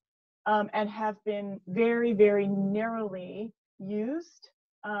articulated and have been very, very narrowly used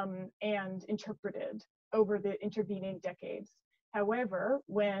and interpreted over the intervening decades. However,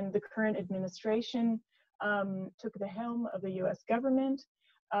 when the current administration took the helm of the US government,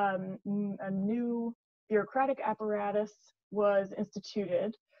 a new bureaucratic apparatus was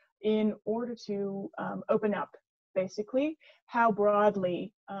instituted in order to open up basically how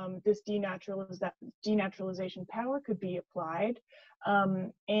broadly this denaturalization power could be applied,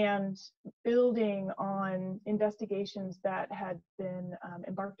 and building on investigations that had been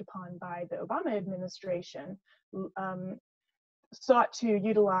embarked upon by the Obama administration, sought to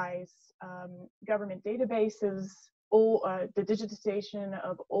utilize government databases, the digitization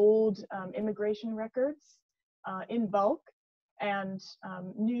of old immigration records in bulk, and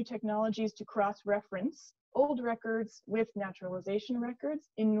new technologies to cross-reference old records with naturalization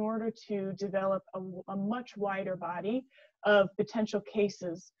records in order to develop a much wider body of potential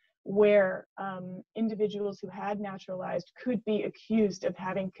cases where individuals who had naturalized could be accused of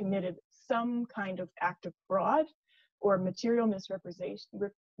having committed some kind of act of fraud or material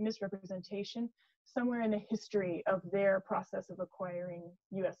misrepresentation somewhere in the history of their process of acquiring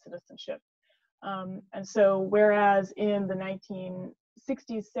US citizenship. And so whereas in the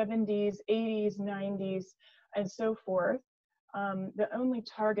 1960s, 70s, 80s, 90s, and so forth, the only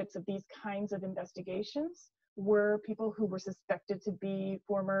targets of these kinds of investigations were people who were suspected to be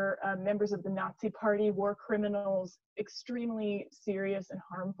former members of the Nazi Party, war criminals, extremely serious and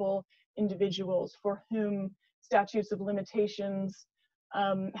harmful individuals for whom statutes of limitations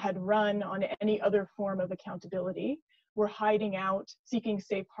had run on any other form of accountability, were hiding out, seeking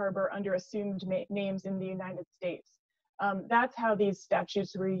safe harbor under assumed names in the United States. That's how these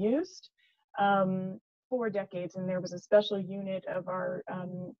statutes were used for decades, and there was a special unit of our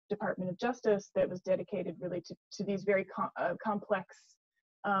Department of Justice that was dedicated really to these very complex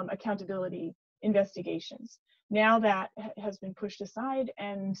accountability investigations. Now that has been pushed aside,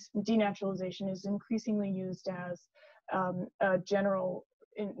 and denaturalization is increasingly used as a general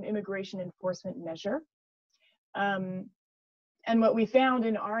immigration enforcement measure. And what we found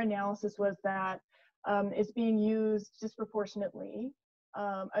in our analysis was that it's being used disproportionately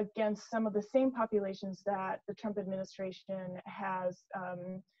against some of the same populations that the Trump administration has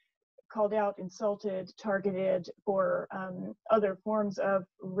called out, insulted, targeted for other forms of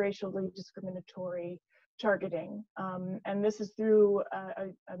racially discriminatory targeting. And this is through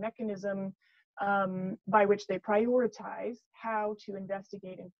a mechanism by which they prioritize how to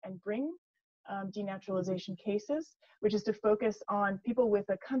investigate and bring denaturalization cases, which is to focus on people with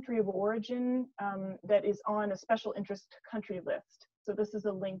a country of origin that is on a special interest country list. So this is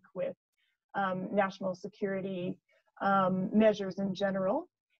a link with national security measures in general.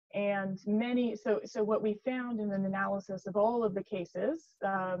 And so what we found in an analysis of all of the cases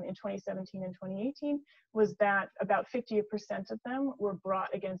in 2017 and 2018 was that about 50% of them were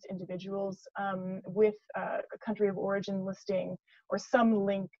brought against individuals with a country of origin listing or some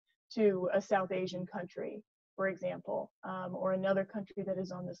link to a South Asian country, for example, or another country that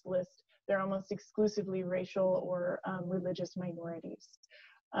is on this list. They're almost exclusively racial or religious minorities.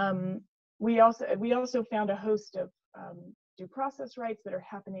 We also found a host of due process rights that are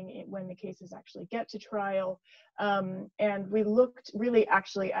happening when the cases actually get to trial. And we looked really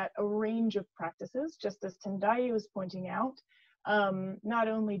actually at a range of practices, just as Tendayi was pointing out, not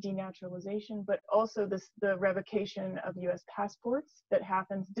only denaturalization, but also the revocation of US passports that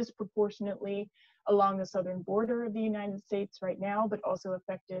happens disproportionately along the southern border of the United States right now, but also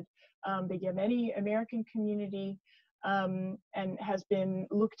affected the Yemeni American community, and has been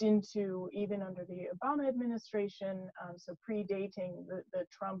looked into even under the Obama administration, so predating the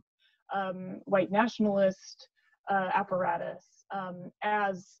Trump white nationalist apparatus,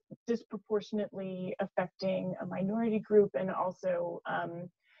 as disproportionately affecting a minority group, and also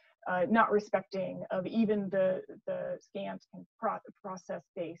not respecting of even the scant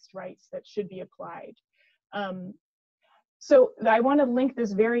process-based rights that should be applied. So I want to link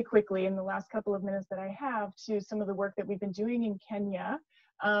this very quickly in the last couple of minutes that I have to some of the work that we've been doing in Kenya.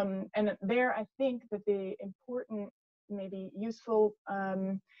 And there I think that the important, maybe useful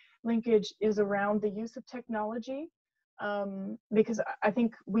linkage is around the use of technology, because I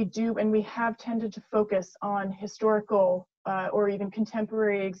think we do, and we have tended to focus on historical or even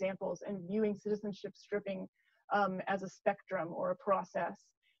contemporary examples and viewing citizenship stripping as a spectrum or a process.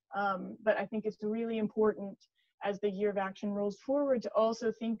 But I think it's really important as the year of action rolls forward to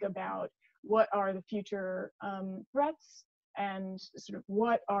also think about what are the future threats and sort of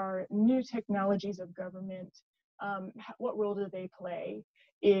what are new technologies of government, what role do they play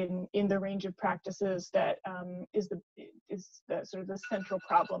in the range of practices that is the sort of the central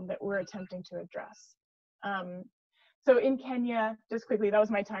problem that we're attempting to address. So in Kenya, just quickly, that was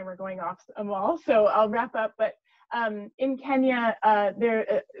my timer going off, Amal, so I'll wrap up, but in Kenya,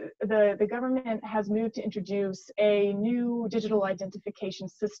 the government has moved to introduce a new digital identification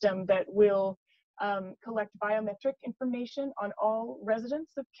system that will collect biometric information on all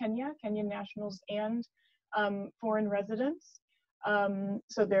residents of Kenya, Kenyan nationals and foreign residents.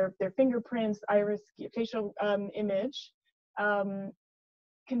 So their fingerprints, iris, facial image,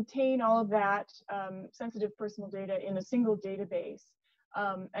 contain all of that sensitive personal data in a single database.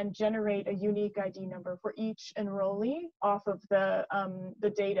 And generate a unique ID number for each enrollee off of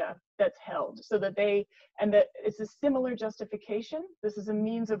the data that's held, so that that it's a similar justification. This is a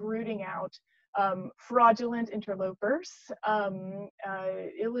means of rooting out fraudulent interlopers,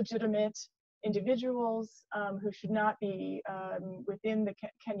 illegitimate individuals who should not be within the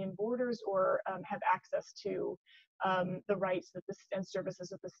Kenyan borders or have access to the rights that and services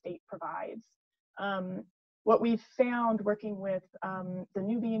that the state provides. What we've found working with the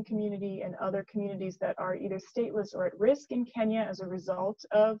Nubian community and other communities that are either stateless or at risk in Kenya as a result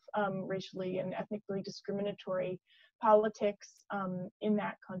of racially and ethnically discriminatory politics in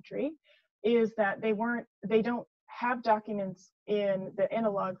that country is that they don't have documents in the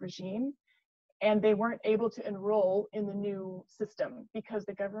analog regime, and they weren't able to enroll in the new system because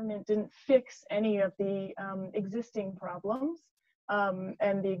the government didn't fix any of the existing problems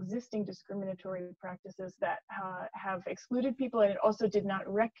and the existing discriminatory practices that have excluded people, and it also did not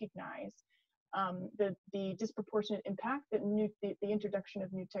recognize the disproportionate impact that the introduction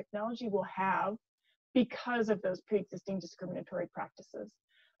of new technology will have because of those pre-existing discriminatory practices.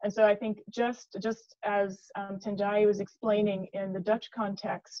 And so I think just as Tendayi was explaining in the Dutch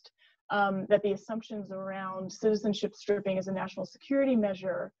context, that the assumptions around citizenship stripping as a national security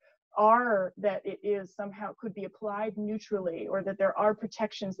measure are that it is somehow could be applied neutrally, or that there are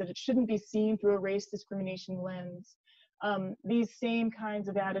protections, that it shouldn't be seen through a race discrimination lens. These same kinds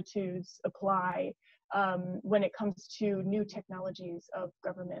of attitudes apply when it comes to new technologies of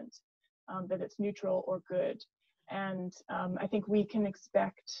government, that it's neutral or good. And I think we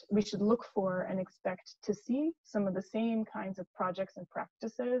should look for and expect to see some of the same kinds of projects and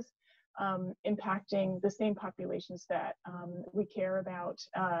practices impacting the same populations that we care about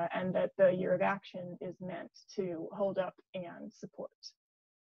and that the Year of Action is meant to hold up and support.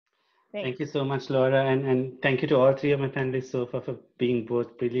 Thank you so much, Laura, and thank you to all three of my panelists so far for being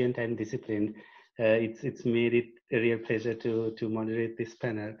both brilliant and disciplined. It's made it a real pleasure to moderate this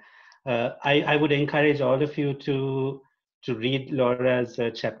panel. I would encourage all of you to read Laura's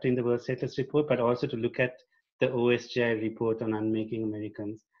chapter in the World Stateless report, but also to look at the OSGI report on Unmaking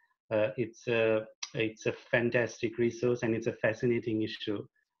Americans. It's a fantastic resource and it's a fascinating issue.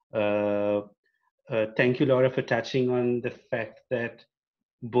 Thank you, Laura, for touching on the fact that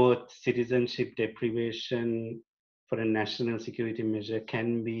both citizenship deprivation for a national security measure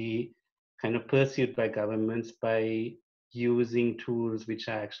can be kind of pursued by governments by using tools which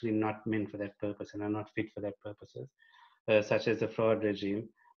are actually not meant for that purpose and are not fit for that purposes, such as the fraud regime,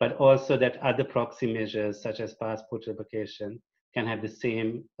 but also that other proxy measures such as passport revocation can have the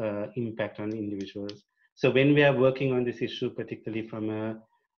same impact on individuals. So when we are working on this issue, particularly from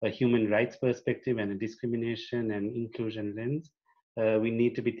a human rights perspective and a discrimination and inclusion lens, we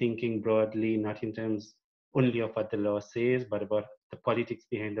need to be thinking broadly, not in terms only of what the law says, but about the politics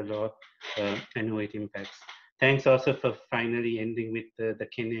behind the law and how it impacts. Thanks also for finally ending with the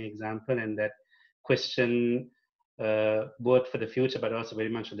Kenya example and that question, both for the future, but also very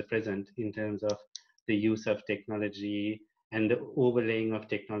much for the present in terms of the use of technology and the overlaying of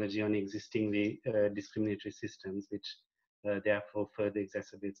technology on existingly discriminatory systems, which therefore further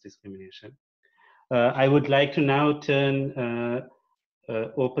exacerbates discrimination. I would like to now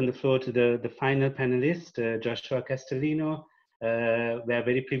open the floor to the final panelist, Joshua Castellino. We are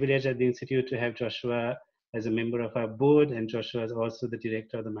very privileged at the Institute to have Joshua as a member of our board, and Joshua is also the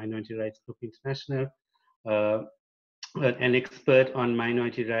director of the Minority Rights Group International, an expert on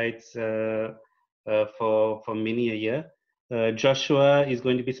minority rights for many a year. Joshua is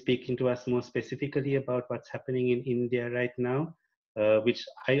going to be speaking to us more specifically about what's happening in India right now, which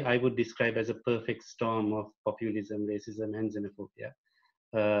I would describe as a perfect storm of populism, racism, and xenophobia.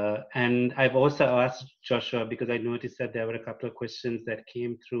 And I've also asked Joshua, because I noticed that there were a couple of questions that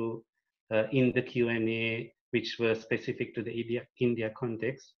came through in the Q&A, which were specific to the India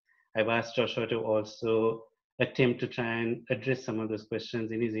context. I've asked Joshua to also attempt to try and address some of those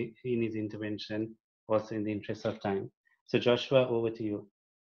questions in his intervention, also in the interest of time. So Joshua, over to you.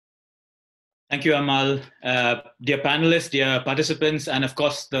 Thank you, Amal. Dear panelists, dear participants, and of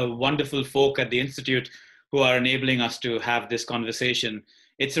course, the wonderful folk at the Institute who are enabling us to have this conversation.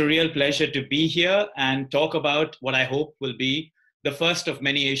 It's a real pleasure to be here and talk about what I hope will be the first of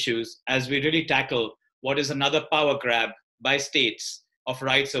many issues as we really tackle what is another power grab by states of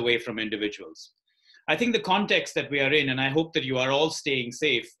rights away from individuals. I think the context that we are in, and I hope that you are all staying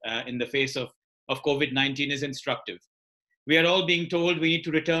safe in the face of COVID-19, is instructive. We are all being told we need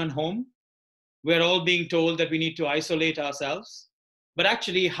to return home. We are all being told that we need to isolate ourselves. But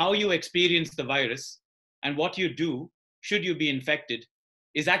actually, how you experience the virus and what you do should you be infected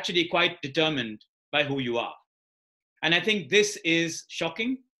is actually quite determined by who you are. And I think this is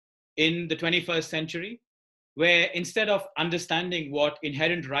shocking in the 21st century, where instead of understanding what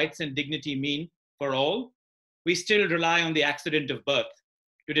inherent rights and dignity mean for all, we still rely on the accident of birth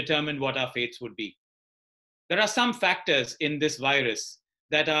to determine what our fates would be. There are some factors in this virus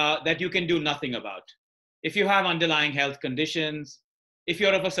that you can do nothing about. If you have underlying health conditions, if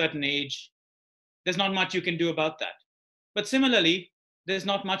you're of a certain age, there's not much you can do about that. But similarly, there's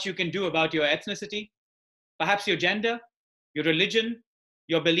not much you can do about your ethnicity, perhaps your gender, your religion,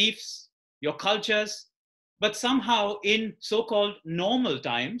 your beliefs, your cultures. But somehow in so-called normal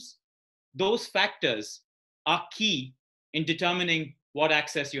times, those factors are key in determining what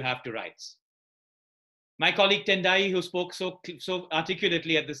access you have to rights. My colleague Tendayi, who spoke so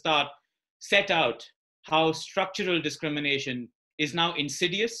articulately at the start, set out how structural discrimination is now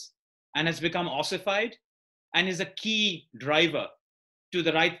insidious and has become ossified and is a key driver to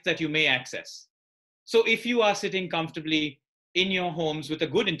the rights that you may access. So if you are sitting comfortably in your homes with a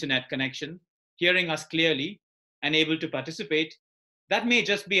good internet connection, hearing us clearly and able to participate, that may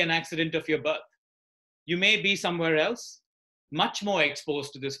just be an accident of your birth. You may be somewhere else, much more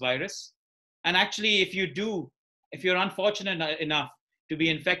exposed to this virus. And actually, if you're unfortunate enough to be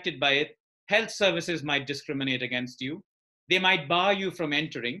infected by it, health services might discriminate against you. They might bar you from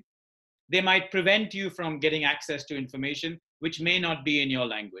entering. They might prevent you from getting access to information which may not be in your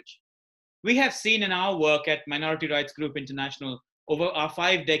language. We have seen in our work at Minority Rights Group International over our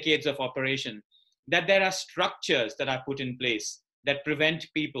 5 decades of operation that there are structures that are put in place that prevent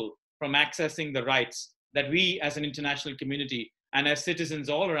people from accessing the rights that we as an international community and as citizens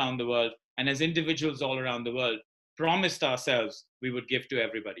all around the world and as individuals all around the world promised ourselves we would give to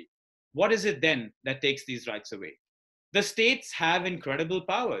everybody. What is it then that takes these rights away? The states have incredible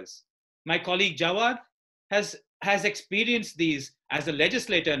powers. My colleague Jawad has experienced these as a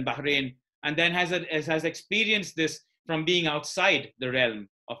legislator in Bahrain, and then has experienced this from being outside the realm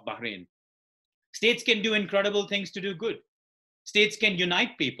of Bahrain. States can do incredible things to do good. States can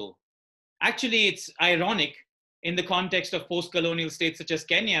unite people. Actually, it's ironic in the context of post-colonial states such as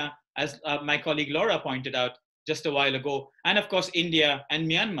Kenya, as my colleague Laura pointed out just a while ago, and of course India and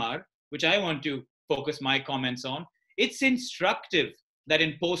Myanmar, which I want to focus my comments on. It's instructive that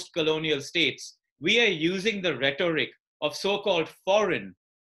in post-colonial states, we are using the rhetoric of so-called foreign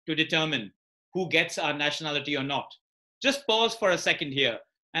to determine who gets our nationality or not. Just pause for a second here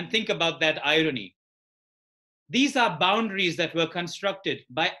and think about that irony. These are boundaries that were constructed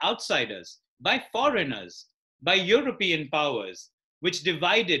by outsiders, by foreigners, by European powers, which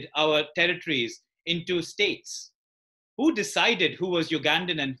divided our territories into states. Who decided who was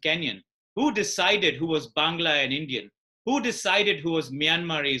Ugandan and Kenyan? Who decided who was Bangla and Indian? Who decided who was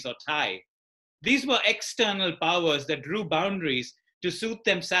Myanmarese or Thai? These were external powers that drew boundaries to suit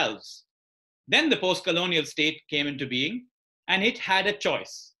themselves. Then the post-colonial state came into being, and it had a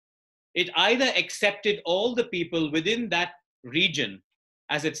choice. It either accepted all the people within that region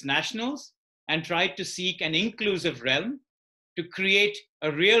as its nationals and tried to seek an inclusive realm to create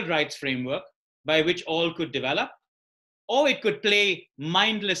a real rights framework by which all could develop, or it could play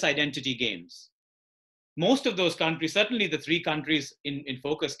mindless identity games. Most of those countries, certainly the three countries in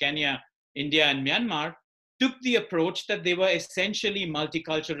focus, Kenya, India, and Myanmar, took the approach that they were essentially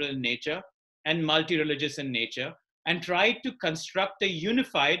multicultural in nature and multi-religious in nature, and tried to construct a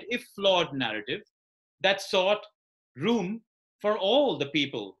unified, if flawed, narrative that sought room for all the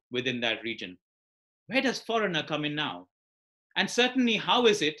people within that region. Where does foreigner come in now? And certainly, how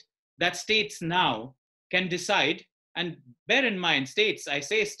is it that states now can decide, and bear in mind, states, I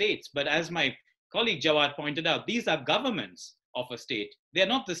say states, but as my colleague Jawad pointed out, these are governments of a state. They are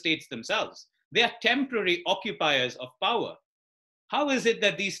not the states themselves. They are temporary occupiers of power. How is it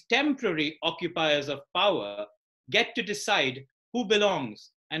that these temporary occupiers of power get to decide who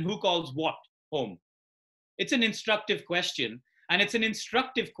belongs and who calls what home? It's an instructive question, and it's an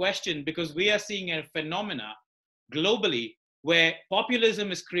instructive question because we are seeing a phenomena globally where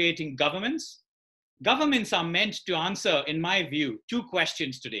populism is creating governments. Governments are meant to answer, in my view, two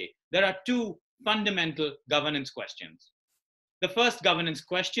questions today. There are two fundamental governance questions. The first governance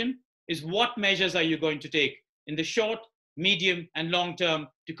question is, what measures are you going to take in the short, medium, and long term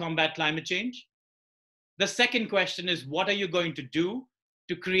to combat climate change? The second question is, what are you going to do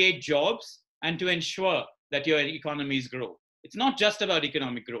to create jobs and to ensure that your economies grow? It's not just about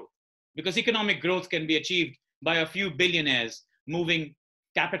economic growth, because economic growth can be achieved by a few billionaires moving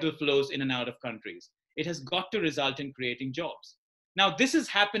capital flows in and out of countries. It has got to result in creating jobs. Now, this is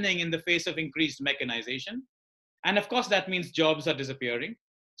happening in the face of increased mechanization. And of course, that means jobs are disappearing.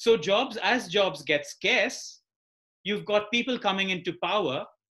 So jobs, as jobs get scarce, you've got people coming into power,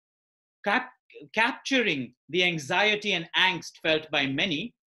 capturing the anxiety and angst felt by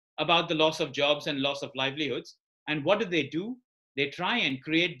many about the loss of jobs and loss of livelihoods. And what do? They try and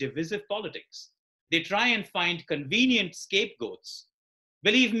create divisive politics. They try and find convenient scapegoats.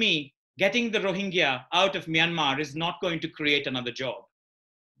 Believe me, getting the Rohingya out of Myanmar is not going to create another job.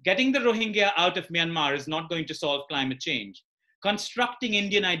 Getting the Rohingya out of Myanmar is not going to solve climate change. Constructing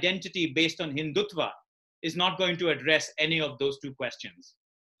Indian identity based on Hindutva is not going to address any of those two questions.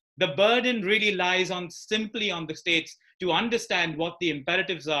 The burden really lies simply on the states to understand what the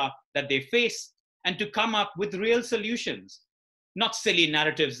imperatives are that they face and to come up with real solutions, not silly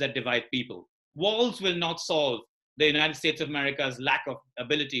narratives that divide people. Walls will not solve the United States of America's lack of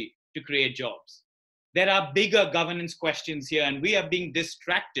ability to create jobs. There are bigger governance questions here, and we are being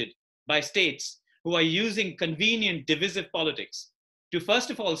distracted by states who are using convenient divisive politics to, first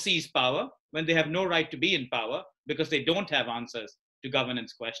of all, seize power when they have no right to be in power because they don't have answers to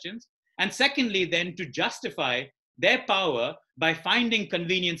governance questions. And secondly, then to justify their power by finding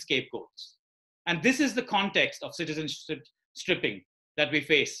convenient scapegoats. And this is the context of citizenship stripping that we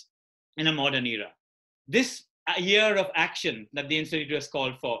face in a modern era. This year of action that the Institute has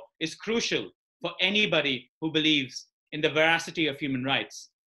called for is crucial for anybody who believes in the veracity of human rights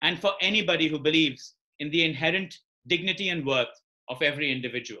and for anybody who believes in the inherent dignity and worth of every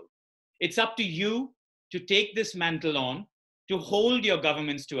individual. It's up to you to take this mantle on, to hold your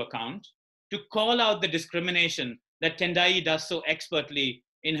governments to account, to call out the discrimination that Tendayi does so expertly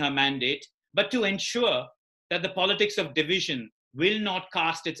in her mandate, but to ensure that the politics of division will not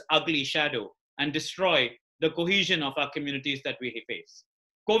cast its ugly shadow and destroy the cohesion of our communities that we face.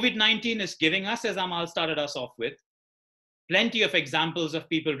 COVID-19 is giving us, as Amal started us off with, plenty of examples of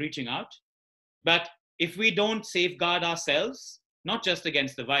people reaching out. But if we don't safeguard ourselves, not just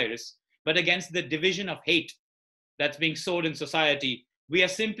against the virus, but against the division of hate that's being sowed in society, we are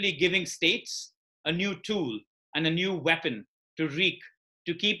simply giving states a new tool and a new weapon to wreak,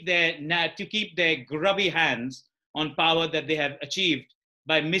 to keep their grubby hands on power that they have achieved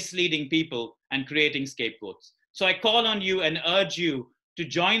by misleading people and creating scapegoats. So I call on you and urge you to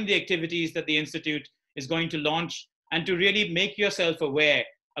join the activities that the Institute is going to launch and to really make yourself aware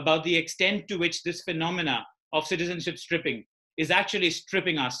about the extent to which this phenomena of citizenship stripping is actually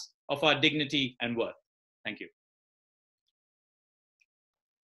stripping us of our dignity and worth. Thank you.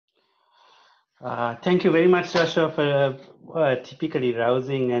 Thank you very much, Joshua, for a typically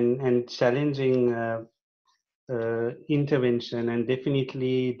rousing and challenging intervention. And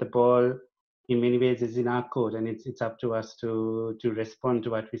definitely the ball in many ways is in our court, and it's up to us to respond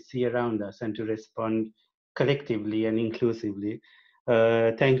to what we see around us and to respond collectively and inclusively.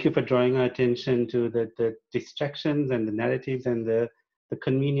 Thank you for drawing our attention to the distractions and the narratives and the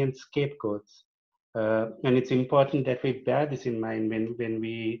convenient scapegoats. And it's important that we bear this in mind when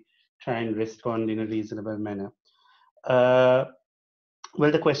we try and respond in a reasonable manner.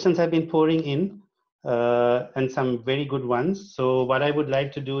 Well, the questions have been pouring in, and some very good ones. So what I would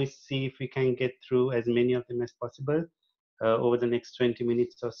like to do is see if we can get through as many of them as possible over the next 20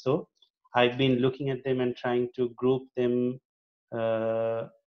 minutes or so. I've been looking at them and trying to group them a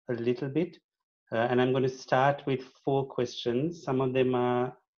little bit. And I'm going to start with 4 questions. Some of them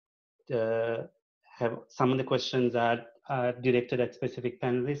are, some of the questions are directed at specific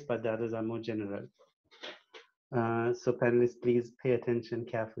panelists, but the others are more general. So panelists, please pay attention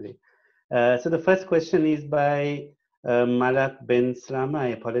carefully. So the first question is by Malak Ben Slama. I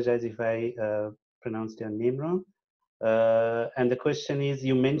apologize if I pronounced your name wrong. And the question is,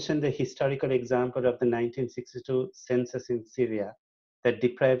 you mentioned the historical example of the 1962 census in Syria that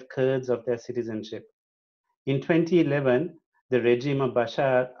deprived Kurds of their citizenship. In 2011, the regime of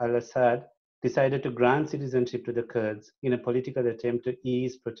Bashar al-Assad decided to grant citizenship to the Kurds in a political attempt to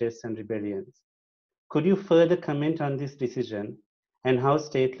ease protests and rebellions. Could you further comment on this decision and how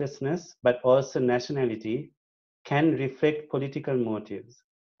statelessness, but also nationality, can reflect political motives,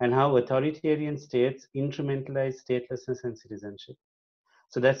 and how authoritarian states instrumentalize statelessness and citizenship?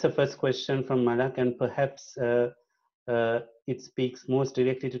 So that's the first question from Malak, and perhaps it speaks most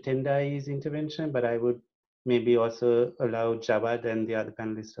directly to Tendayi's intervention, but I would maybe also allow Jawad and the other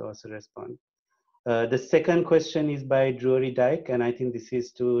panelists to also respond. The second question is by Drury Dyke, and I think this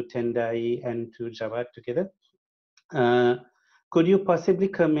is to Tendayi and to Jawad together. Could you possibly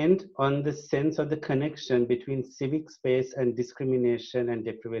comment on the sense of the connection between civic space and discrimination and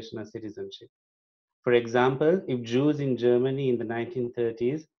deprivation of citizenship? For example, if Jews in Germany in the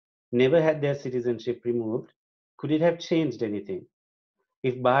 1930s never had their citizenship removed, could it have changed anything?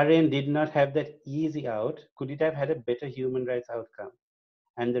 If Bahrain did not have that easy out, could it have had a better human rights outcome?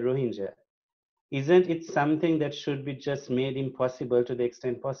 And the Rohingya, isn't it something that should be just made impossible to the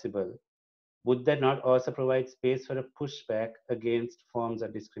extent possible? Would that not also provide space for a pushback against forms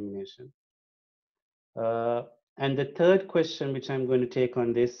of discrimination? And the third question, which I'm going to take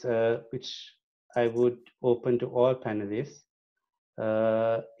on this, which I would open to all panelists,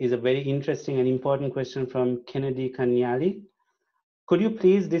 is a very interesting and important question from Kennedy Kanyali. Could you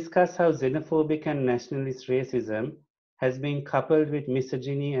please discuss how xenophobic and nationalist racism has been coupled with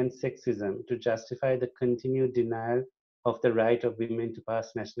misogyny and sexism to justify the continued denial of the right of women to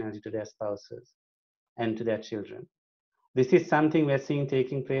pass nationality to their spouses and to their children? This is something we're seeing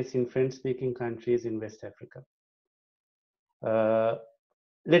taking place in French-speaking countries in West Africa.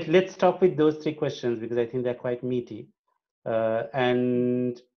 Let's stop with those 3 questions because I think they're quite meaty.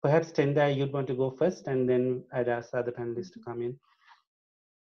 And perhaps Tendayi, you'd want to go first, and then I'd ask other panelists to come in.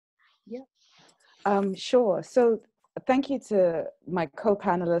 Yeah, sure. So thank you to my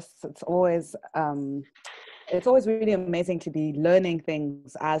co-panelists. It's always really amazing to be learning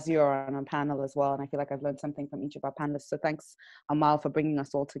things as you're on a panel as well. And I feel like I've learned something from each of our panelists. So thanks, Amal, for bringing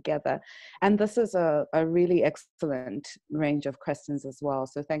us all together. And this is a really excellent range of questions as well.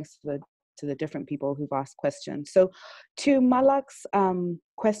 So thanks to the different people who've asked questions. So to Malak's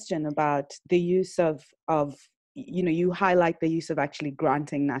question about the use of you highlight the use of actually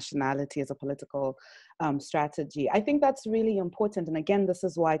granting nationality as a political strategy. I think that's really important. And again, this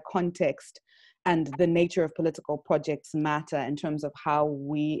is why context and the nature of political projects matter in terms of how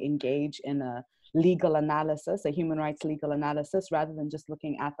we engage in a legal analysis, a human rights legal analysis, rather than just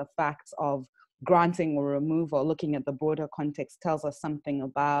looking at the facts of granting or removal. Looking at the broader context tells us something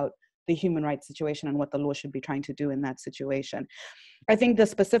about the the human rights situation and what the law should be trying to do in that situation. I think the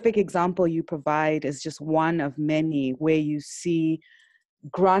specific example you provide is just one of many where you see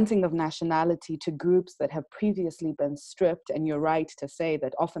granting of nationality to groups that have previously been stripped. And you're right to say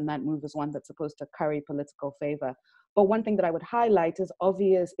that often that move is one that's supposed to curry political favor. But one thing that I would highlight is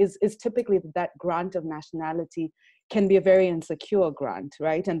obvious, is typically that grant of nationality can be a very insecure grant,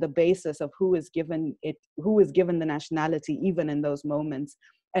 right? And the basis of who is given the nationality, even in those moments,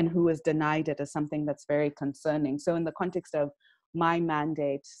 and who is denied it, is something that's very concerning. So in the context of my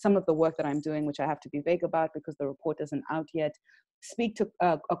mandate, some of the work that I'm doing, which I have to be vague about because the report isn't out yet, speak to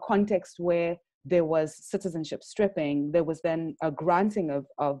a context where there was citizenship stripping. There was then a granting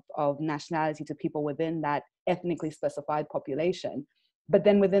of nationality to people within that ethnically specified population. But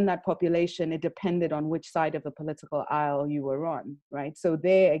then within that population, it depended on which side of the political aisle you were on, right? So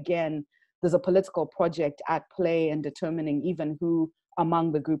there again, there's a political project at play in determining even who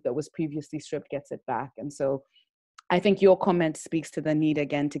among the group that was previously stripped gets it back. And so I think your comment speaks to the need,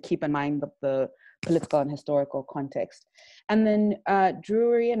 again, to keep in mind the political and historical context. And then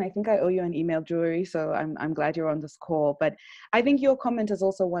Drury, and I think I owe you an email, Drury, so I'm glad you're on this call. But I think your comment is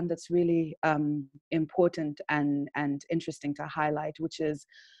also one that's really important and interesting to highlight, which is,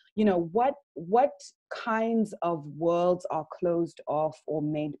 you know, what kinds of worlds are closed off or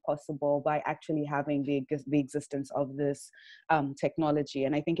made possible by actually having the existence of this technology.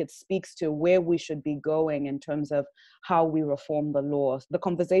 And I think it speaks to where we should be going in terms of how we reform the laws. The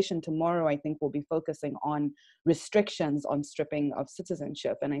conversation tomorrow, I think, will be focusing on restrictions on stripping of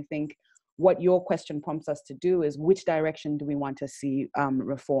citizenship. And I think what your question prompts us to do is, which direction do we want to see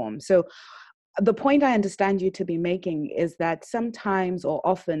reform? So the point I understand you to be making is that sometimes or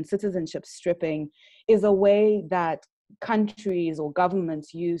often citizenship stripping is a way that countries or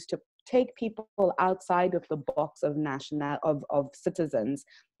governments use to take people outside of the box of citizens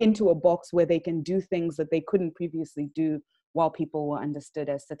into a box where they can do things that they couldn't previously do while people were understood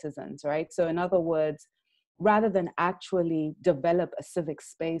as citizens, right? So in other words, rather than actually develop a civic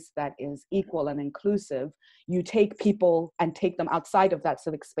space that is equal and inclusive, you take people and take them outside of that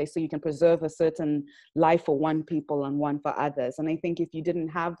civic space so you can preserve a certain life for one people and one for others. And I think if you didn't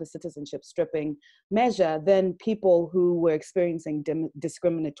have the citizenship stripping measure, then people who were experiencing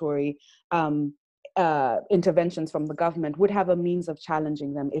discriminatory interventions from the government would have a means of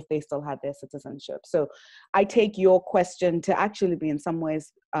challenging them if they still had their citizenship. So I take your question to actually be in some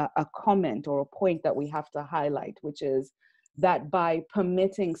ways a comment or a point that we have to highlight, which is that by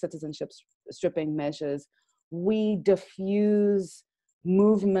permitting citizenship stripping measures, we diffuse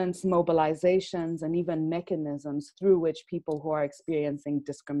movements, mobilizations, and even mechanisms through which people who are experiencing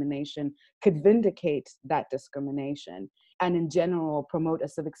discrimination could vindicate that discrimination, and in general promote a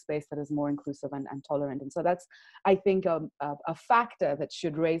civic space that is more inclusive and tolerant. And so that's, I think, a factor that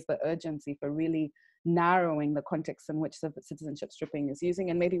should raise the urgency for really narrowing the context in which citizenship stripping is using,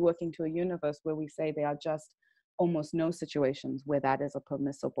 and maybe working to a universe where we say there are just almost no situations where that is a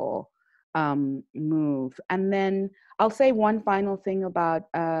permissible move. And then I'll say one final thing about,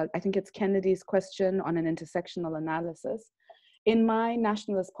 I think it's Kennedy's question on an intersectional analysis. In my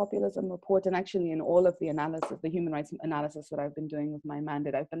nationalist populism report, and actually in all of the analysis, the human rights analysis that I've been doing with my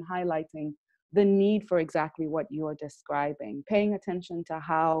mandate, I've been highlighting the need for exactly what you're describing, paying attention to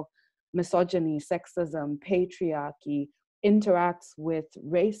how misogyny, sexism, patriarchy interacts with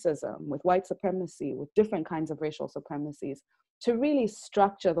racism, with white supremacy, with different kinds of racial supremacies, to really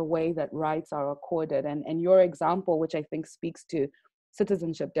structure the way that rights are accorded. And your example, which I think speaks to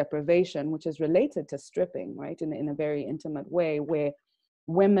citizenship deprivation, which is related to stripping, right, in a very intimate way, where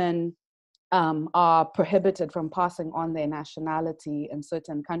women are prohibited from passing on their nationality in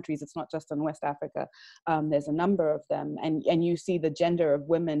certain countries. It's not just in West Africa. There's a number of them. And you see the gender of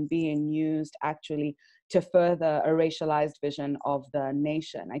women being used actually to further a racialized vision of the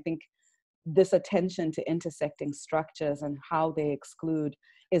nation. I think this attention to intersecting structures and how they exclude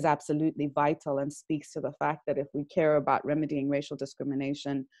is absolutely vital, and speaks to the fact that if we care about remedying racial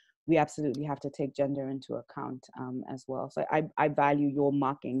discrimination, we absolutely have to take gender into account as well. So I value your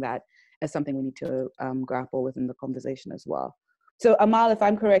marking that as something we need to grapple with in the conversation as well. So Amal, if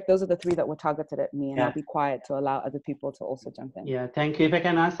I'm correct, those are the three that were targeted at me, and yeah. I'll be quiet to allow other people to also jump in. Yeah, thank you. If I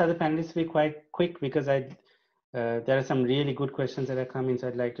can ask other panelists to be quite quick, because there are some really good questions that are coming, so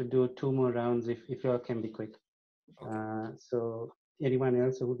I'd like to do 2 more rounds if you all can be quick. Okay. So anyone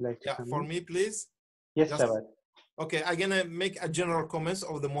else who would like to come for in? me, please. Yes, Jawad. Okay, I'm gonna make a general comments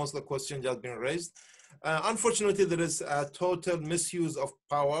of the most of the questions that have been raised. Unfortunately, there is a total misuse of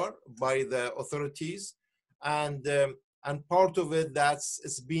power by the authorities, and part of it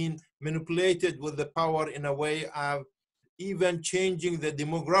it's been manipulated with the power in a way of even changing the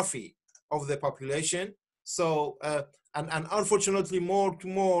demography of the population. So, and unfortunately, more to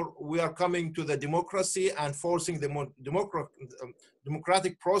more, we are coming to the democracy and forcing the more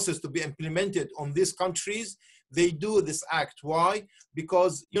democratic process to be implemented on these countries. They do this act. Why?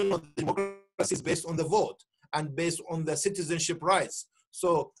 Because, you know, democracy is based on the vote and based on the citizenship rights.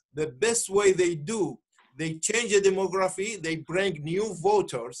 So the best way they do, they change the demography, they bring new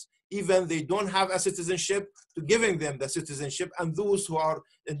voters, even they don't have a citizenship, to giving them the citizenship, and those who are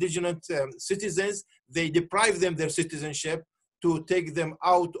indigenous citizens, they deprive them their citizenship to take them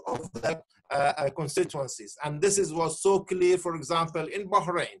out of the constituencies. And this was so clear, for example, in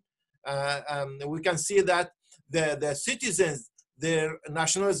Bahrain. We can see that the citizens, their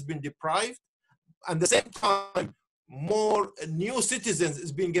nationality has been deprived, and at the same time, more new citizens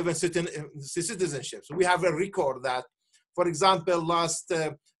is being given citizenship. So we have a record that, for example, last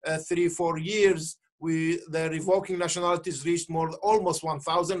 3-4 years, the revoking nationalities reached almost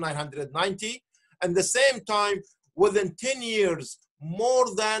 1,990. And the same time, within 10 years,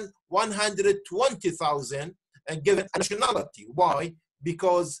 more than 120,000 given a nationality. Why?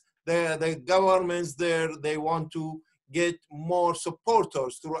 Because the governments there, they want to get more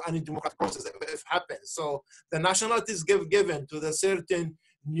supporters through any democratic process if it happens. So the nationality is given to the certain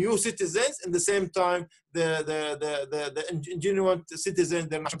new citizens, and at the same time, the ingenuine citizen,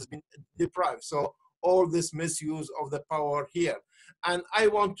 their nationality has been deprived. So all this misuse of the power here. And I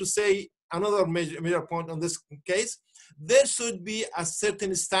want to say another major point on this case, there should be a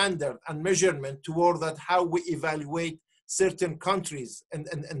certain standard and measurement toward that, how we evaluate certain countries in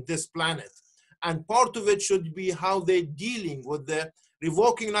this planet. And part of it should be how they're dealing with the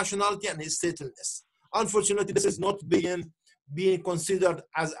revoking nationality and stateless. Unfortunately, this is not being considered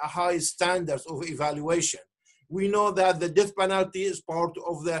as a high standards of evaluation. We know that the death penalty is part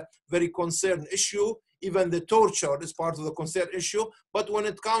of the very concerned issue. Even the torture is part of the concerned issue. But when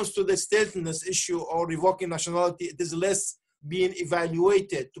it comes to the stateless issue or revoking nationality, it is less being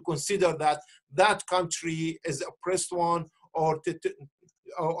evaluated to consider that that country is oppressed one or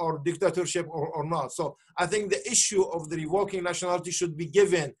dictatorship or not. So I think the issue of the revoking nationality should be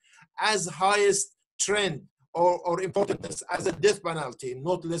given as highest trend or importance as a death penalty,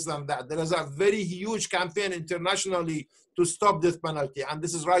 not less than that. There is a very huge campaign internationally to stop death penalty, and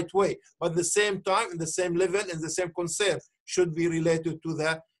this is right way. But at the same time, in the same level, in the same concern, should be related to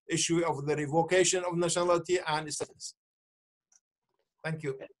the issue of the revocation of nationality and stateless. Thank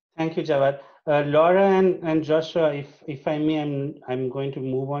you. Thank you, Jawad. Laura and Joshua, if I may, I'm going to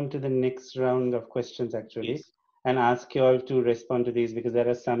move on to the next round of questions actually, yes, and ask you all to respond to these, because there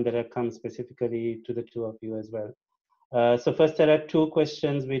are some that have come specifically to the two of you as well. So first, there are two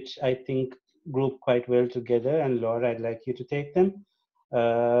questions which I think group quite well together, and Laura, I'd like you to take them.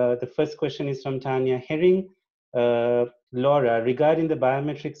 The first question is from Tanya Herring. Laura, regarding the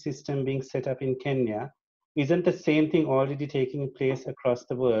biometric system being set up in Kenya, isn't the same thing already taking place across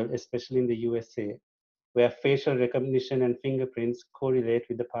the world, especially in the USA, where facial recognition and fingerprints correlate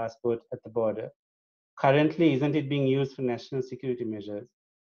with the passport at the border? Currently, isn't it being used for national security measures?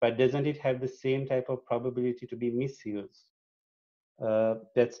 But doesn't it have the same type of probability to be misused?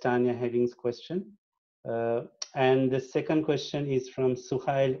 That's Tanya Herring's question. And the second question is from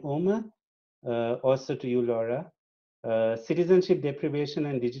Suhail Omar, also to you, Laura. Citizenship deprivation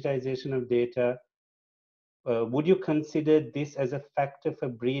and digitization of data, would you consider this as a factor for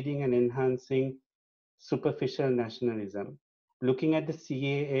breeding and enhancing superficial nationalism? Looking at the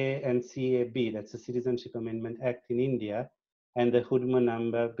CAA and CAB, that's the Citizenship Amendment Act in India, and the Hudma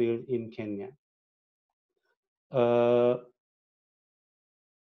number bill in Kenya.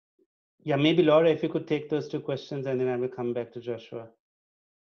 Yeah, maybe Laura, if you could take those two questions, and then I will come back to Joshua.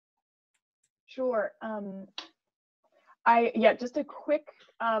 Sure. Just a quick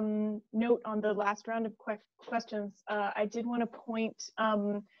note on the last round of questions. I did want to point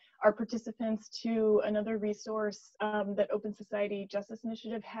our participants to another resource that Open Society Justice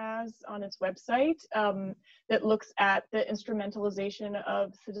Initiative has on its website that looks at the instrumentalization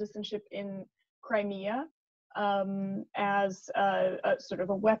of citizenship in Crimea as a sort of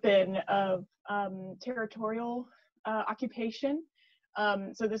a weapon of territorial occupation.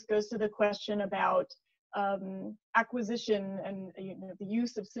 So this goes to the question about acquisition and the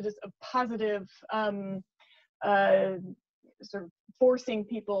use of positive sort of forcing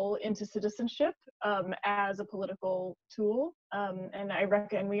people into citizenship as a political tool, and I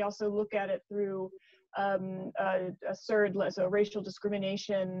reckon we also look at it through a CERD, so a racial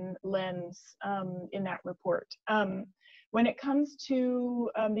discrimination lens in that report. When it comes to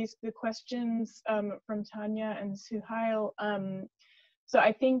the questions from Tanya and Suhail, so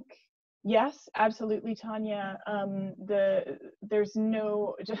I think, yes, absolutely, Tanya. There's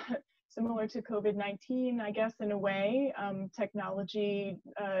no similar to COVID-19, I guess, in a way. Technological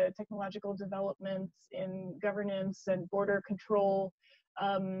developments in governance and border control,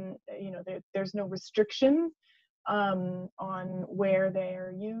 there's no restriction on where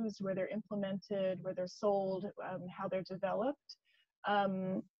they're used, where they're implemented, where they're sold, how they're developed.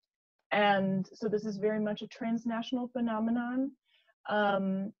 And so this is very much a transnational phenomenon.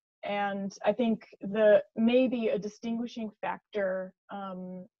 And I think maybe a distinguishing factor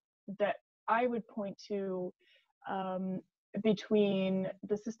that I would point to between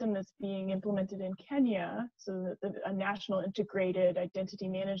the system that's being implemented in Kenya, so a national integrated identity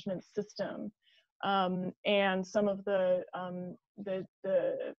management system, and some of the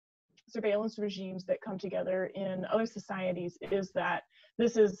surveillance regimes that come together in other societies, is that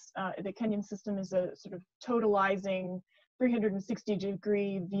this is the Kenyan system is a sort of totalizing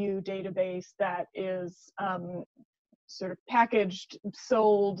 360-degree view database that is sort of packaged,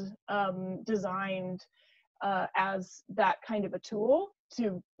 sold, designed as that kind of a tool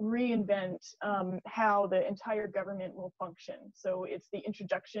to reinvent how the entire government will function. So it's the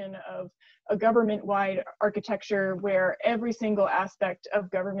introduction of a government-wide architecture where every single aspect of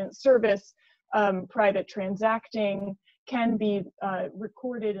government service, private transacting, can be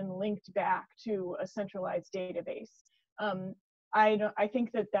recorded and linked back to a centralized database. I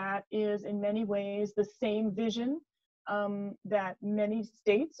think that is in many ways the same vision that many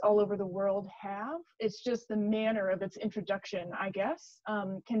states all over the world have. It's just the manner of its introduction, I guess,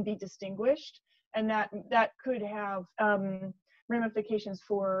 can be distinguished, and that could have ramifications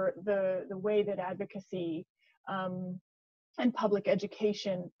for the way that advocacy and public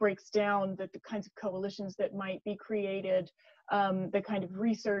education breaks down the kinds of coalitions that might be created, the kind of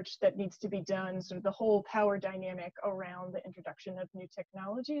research that needs to be done, sort of the whole power dynamic around the introduction of new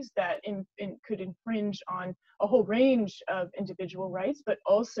technologies that could infringe on a whole range of individual rights, but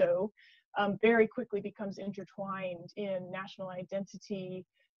also very quickly becomes intertwined in national identity,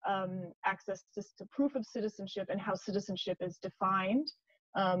 access to proof of citizenship, and how citizenship is defined.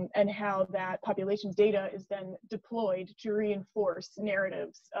 And how that population data is then deployed to reinforce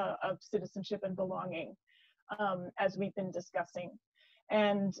narratives of citizenship and belonging, as we've been discussing.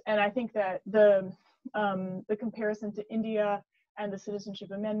 And I think that the comparison to India and the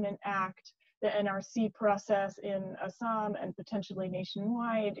Citizenship Amendment Act, the NRC process in Assam and potentially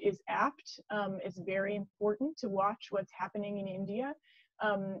nationwide is apt. It's very important to watch what's happening in India.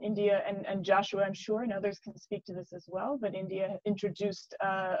 India and Joshua, I'm sure, and others can speak to this as well, but India introduced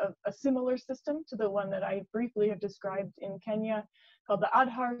a similar system to the one that I briefly have described in Kenya, called the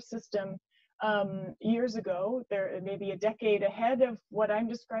Aadhaar system, years ago. They're maybe a decade ahead of what I'm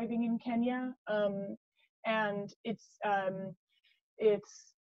describing in Kenya, and its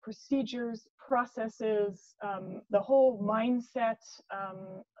procedures, processes, the whole mindset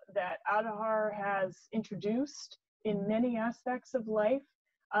that Aadhaar has introduced in many aspects of life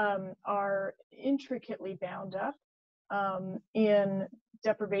are intricately bound up in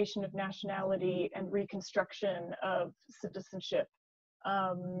deprivation of nationality and reconstruction of citizenship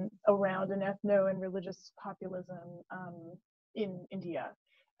around an ethno and religious populism in India.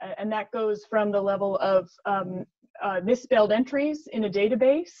 And that goes from the level of misspelled entries in a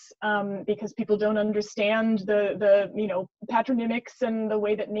database because people don't understand the patronymics and the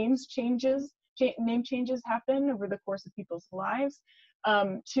way that name changes happen over the course of people's lives,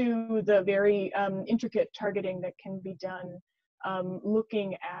 to the very intricate targeting that can be done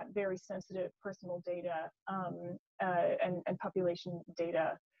looking at very sensitive personal data and population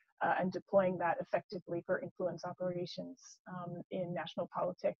data and deploying that effectively for influence operations in national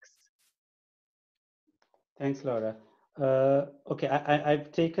politics. Thanks, Laura. Okay,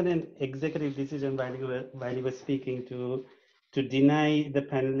 I've taken an executive decision while you were speaking to deny the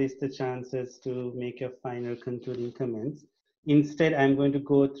panelists the chances to make your final concluding comments. Instead, I'm going to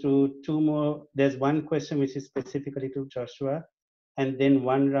go through two more. There's one question which is specifically to Joshua, and then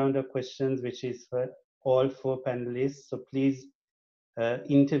one round of questions which is for all four panelists. So please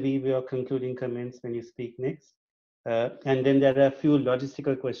interweave your concluding comments when you speak next. And then there are a few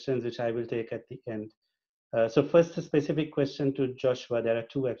logistical questions which I will take at the end. So first, a specific question to Joshua. There are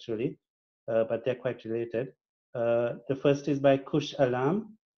two actually, but they're quite related. The first is by Kush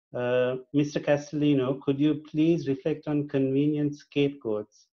Alam. Mr. Castellino, could you please reflect on convenient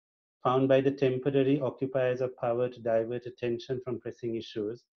scapegoats found by the temporary occupiers of power to divert attention from pressing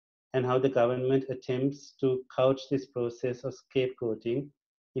issues, and how the government attempts to couch this process of scapegoating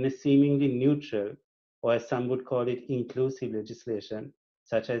in a seemingly neutral, or as some would call it, inclusive legislation,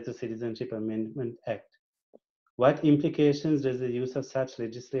 such as the Citizenship Amendment Act? What implications does the use of such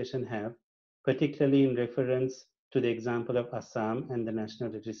legislation have, particularly in reference to the example of Assam and the National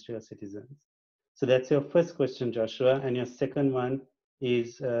Registry of Citizens? So that's your first question, Joshua. And your second one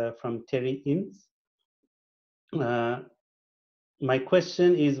is from Terry Ince. My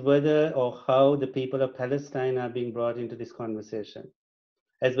question is whether or how the people of Palestine are being brought into this conversation,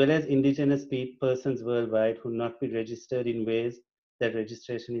 as well as indigenous persons worldwide who not be registered in ways that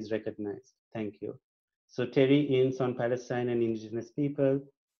registration is recognized. Thank you. So Terry Ince on Palestine and indigenous people,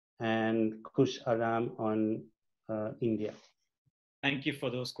 and Kush Alam on India. Thank you for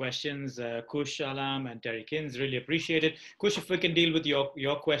those questions, Kush, Alam, and Terry Kins. Really appreciate it. Kush, if we can deal with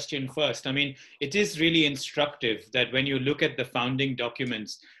your question first. I mean, it is really instructive that when you look at the founding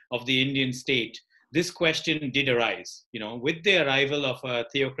documents of the Indian state, this question did arise. You know, with the arrival of a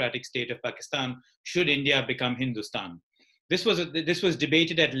theocratic state of Pakistan, should India become Hindustan? This was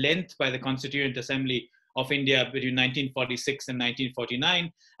debated at length by the Constituent Assembly of India between 1946 and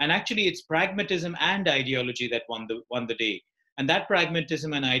 1949, and actually it's pragmatism and ideology that won the day. And that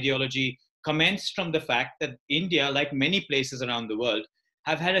pragmatism and ideology commenced from the fact that India, like many places around the world,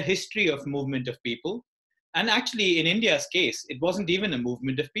 have had a history of movement of people. And actually, in India's case, it wasn't even a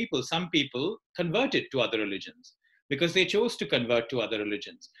movement of people. Some people converted to other religions because they chose to convert to other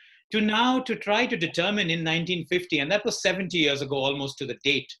religions. To try to determine in 1950, and that was 70 years ago, almost to the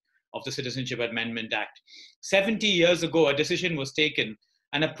date of the Citizenship Amendment Act. 70 years ago, a decision was taken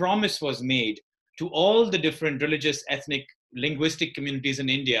and a promise was made to all the different religious, ethnic, linguistic communities in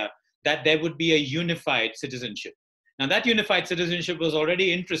India that there would be a unified citizenship. Now that unified citizenship was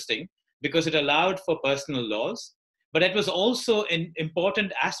already interesting because it allowed for personal laws, but it was also an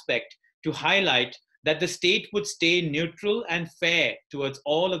important aspect to highlight that the state would stay neutral and fair towards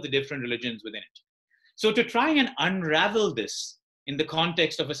all of the different religions within it. So to try and unravel this in the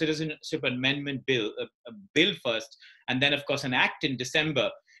context of a citizenship amendment bill, a bill first, and then of course an act in December,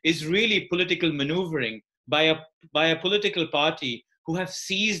 is really political maneuvering by a political party who have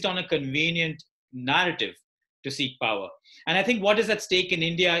seized on a convenient narrative to seek power. And I think what is at stake in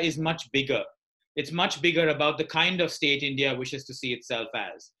India is much bigger. It's much bigger about the kind of state India wishes to see itself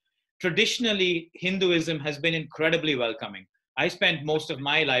as. Traditionally, Hinduism has been incredibly welcoming. I spent most of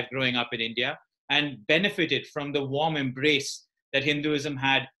my life growing up in India and benefited from the warm embrace that Hinduism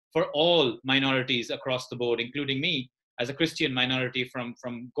had for all minorities across the board, including me as a Christian minority from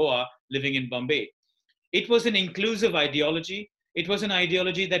Goa living in Bombay. It was an inclusive ideology. It was an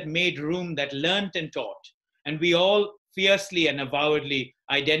ideology that made room, that learnt and taught. And we all fiercely and avowedly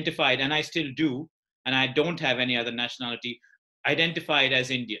identified, and I still do, and I don't have any other nationality, identified as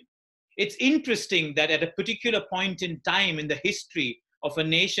Indian. It's interesting that at a particular point in time in the history of a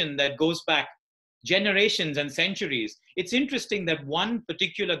nation that goes back generations and centuries, it's interesting that one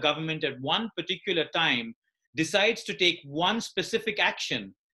particular government at one particular time decides to take one specific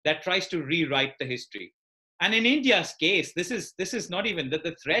action that tries to rewrite the history. And in India's case, this is not even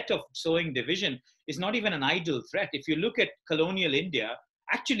the threat of sowing division is not even an idle threat. If you look at colonial India,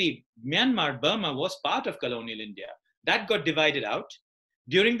 actually Myanmar, Burma was part of colonial India. That got divided out.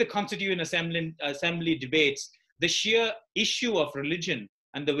 During the Constituent Assembly debates, the sheer issue of religion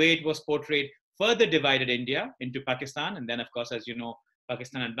and the way it was portrayed further divided India into Pakistan, and then of course, as you know,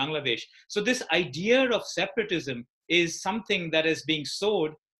 Pakistan and Bangladesh. So this idea of separatism is something that is being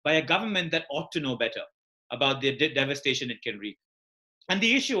sowed by a government that ought to know better about the devastation it can wreak. And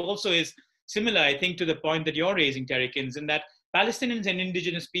the issue also is similar, I think, to the point that you're raising, Terry Kins, in that Palestinians and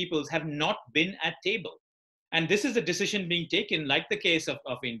indigenous peoples have not been at table. And this is a decision being taken, like the case of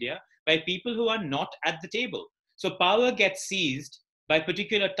India, by people who are not at the table. So power gets seized by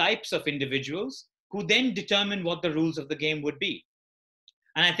particular types of individuals who then determine what the rules of the game would be.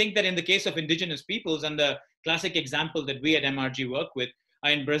 And I think that in the case of indigenous peoples, and the classic example that we at MRG work with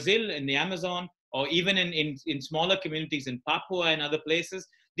are in Brazil, in the Amazon, or even in smaller communities in Papua and other places.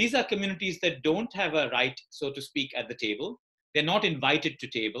 These are communities that don't have a right, so to speak, at the table. They're not invited to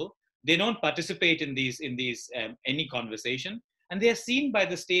table. They don't participate in any conversation. And they are seen by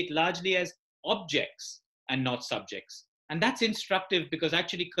the state largely as objects and not subjects. And that's instructive because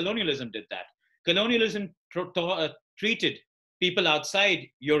actually colonialism did that. Colonialism treated people outside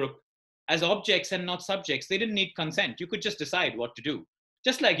Europe as objects and not subjects. They didn't need consent. You could just decide what to do.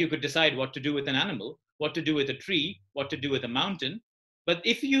 Just like you could decide what to do with an animal, what to do with a tree, what to do with a mountain. But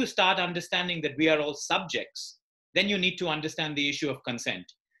if you start understanding that we are all subjects, then you need to understand the issue of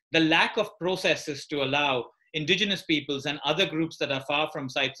consent. The lack of processes to allow indigenous peoples and other groups that are far from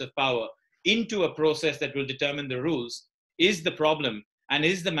sites of power into a process that will determine the rules is the problem and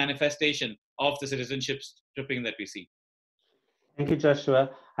is the manifestation of the citizenship stripping that we see. Thank you,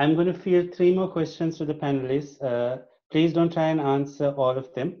 Joshua. I'm going to field 3 more questions to the panelists. Please don't try and answer all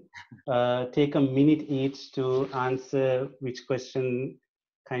of them. Take a minute each to answer which question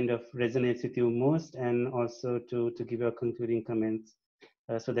kind of resonates with you most, and also to give your concluding comments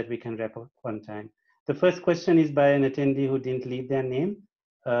so that we can wrap up on time. The first question is by an attendee who didn't leave their name.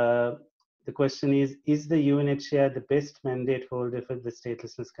 The question is the UNHCR the best mandate holder for the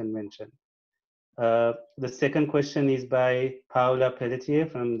Statelessness Convention? The second question is by Paula Pelletier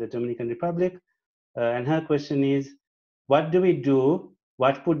from the Dominican Republic. And her question is, what do we do?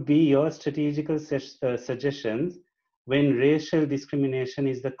 What would be your strategical suggestions when racial discrimination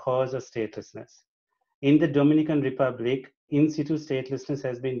is the cause of statelessness? In the Dominican Republic, in situ statelessness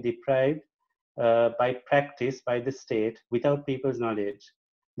has been deprived by practice by the state without people's knowledge,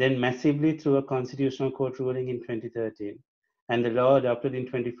 then massively through a constitutional court ruling in 2013. And the law adopted in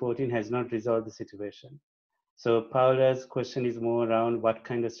 2014 has not resolved the situation. So Paula's question is more around what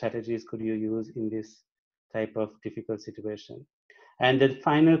kind of strategies could you use in this type of difficult situation? And the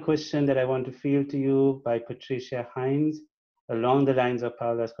final question that I want to field to you by Patricia Hines, along the lines of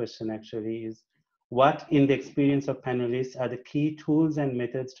Paula's question actually, is what in the experience of panelists are the key tools and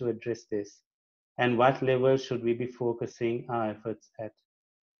methods to address this? And what level should we be focusing our efforts at?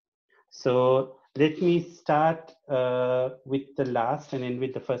 So let me start with the last and end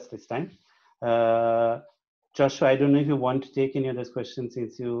with the first this time. Joshua, I don't know if you want to take any of those questions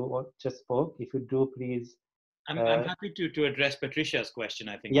since you just spoke. If you do, please. I'm happy to address Patricia's question,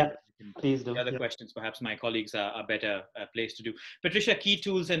 I think. Yeah, please do. The other questions, perhaps my colleagues are better placed to do. Patricia, key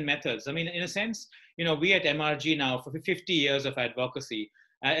tools and methods. I mean, in a sense, you know, we at MRG now, for 50 years of advocacy,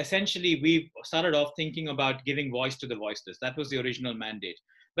 essentially, we started off thinking about giving voice to the voiceless. That was the original mandate.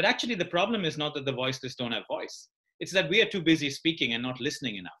 But actually, the problem is not that the voiceless don't have voice. It's that we are too busy speaking and not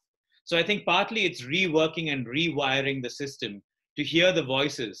listening enough. So I think partly it's reworking and rewiring the system to hear the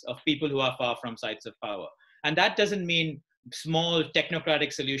voices of people who are far from sites of power. And that doesn't mean small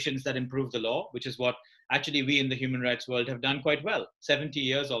technocratic solutions that improve the law, which is what actually we in the human rights world have done quite well, 70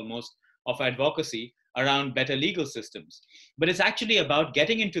 years almost of advocacy around better legal systems. But it's actually about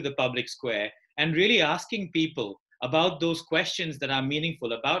getting into the public square and really asking people about those questions that are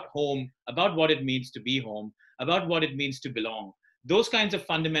meaningful, about home, about what it means to be home, about what it means to belong. Those kinds of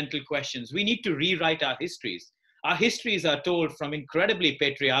fundamental questions. We need to rewrite our histories. Our histories are told from incredibly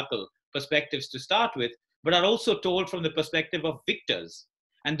patriarchal perspectives to start with, but are also told from the perspective of victors.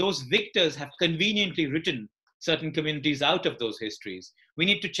 And those victors have conveniently written certain communities out of those histories. We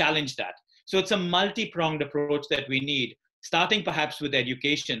need to challenge that. So it's a multi-pronged approach that we need, starting perhaps with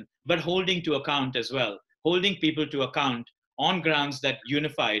education, but holding to account as well, holding people to account on grounds that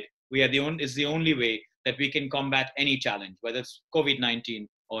unified is the only way that we can combat any challenge, whether it's COVID-19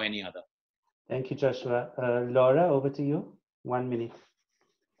 or any other. Thank you, Joshua. Laura, over to you. 1 minute.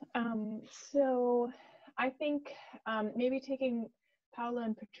 So I think maybe taking Paula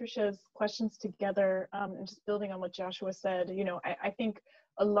and Patricia's questions together and just building on what Joshua said, you know, I think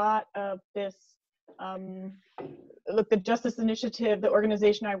a lot of this, look, the Justice Initiative, the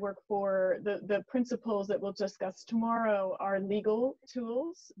organization I work for, the principles that we'll discuss tomorrow are legal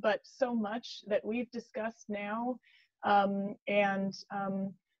tools, but so much that we've discussed now and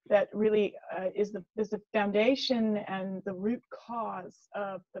that really is the foundation and the root cause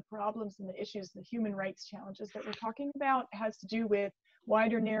of the problems and the issues, the human rights challenges that we're talking about has to do with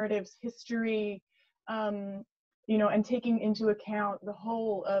wider narratives, history, you know, and taking into account the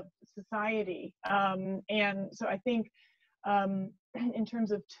whole of society. And so I think in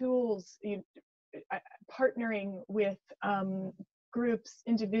terms of tools, partnering with groups,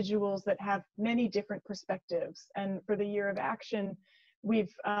 individuals that have many different perspectives. And for the Year of Action,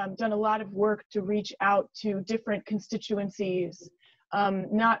 we've done a lot of work to reach out to different constituencies,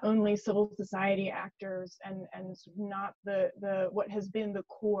 not only civil society actors and not the what has been the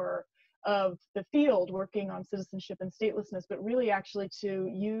core of the field working on citizenship and statelessness, but really actually to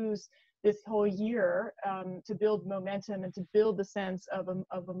use this whole year to build momentum and to build the sense of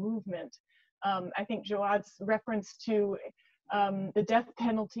a movement. I think Joad's reference to the death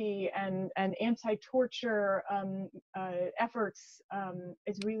penalty and anti-torture efforts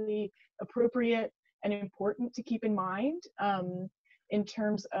is really appropriate and important to keep in mind in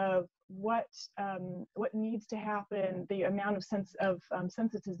terms of what needs to happen, the amount of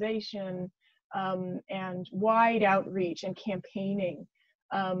sensitization and wide outreach and campaigning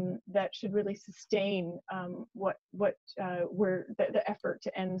that should really sustain the effort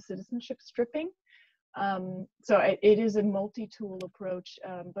to end citizenship stripping. So it is a multi-tool approach,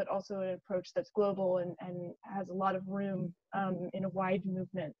 but also an approach that's global and has a lot of room in a wide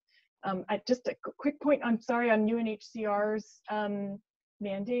movement. Just a quick point, I'm sorry, on UNHCR's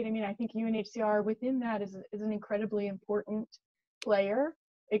mandate. I mean, I think UNHCR within that is an incredibly important player.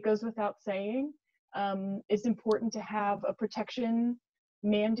 It goes without saying. It's important to have a protection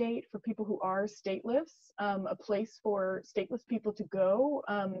mandate for people who are stateless, a place for stateless people to go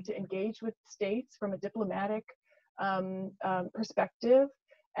to engage with states from a diplomatic perspective.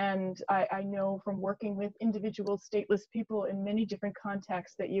 And I know from working with individual stateless people in many different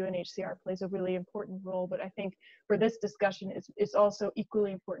contexts that UNHCR plays a really important role. But I think for this discussion, it's also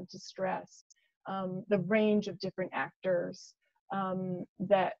equally important to stress the range of different actors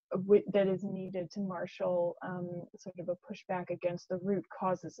that is needed to marshal sort of a pushback against the root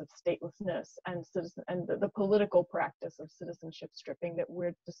causes of statelessness and the political practice of citizenship stripping that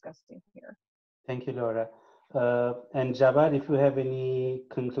we're discussing here. Thank you, Laura. And Jabbar, if you have any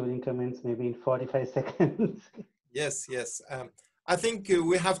concluding comments, maybe in 45 seconds. Yes. I think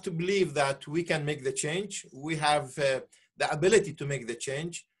we have to believe that we can make the change. We have the ability to make the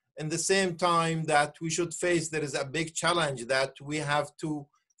change. In the same time that we should face, there is a big challenge that we have to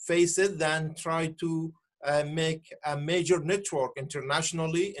face it, then try to make a major network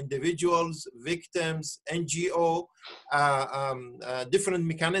internationally, individuals, victims, NGO, different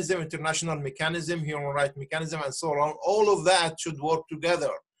mechanism, international mechanism, human rights mechanism, and so on. All of that should work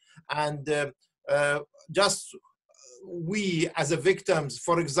together. And just we as a victims,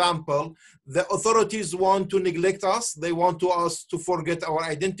 for example, the authorities want to neglect us. They want us to forget our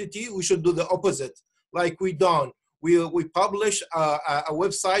identity. We should do the opposite, like we done. We publish a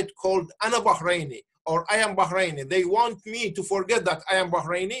website called Ana Bahraini, or I am Bahraini. They want me to forget that I am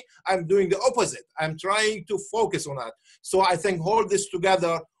Bahraini. I'm doing the opposite. I'm trying to focus on that. So I think hold this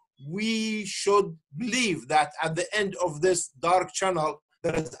together. We should believe that at the end of this dark channel,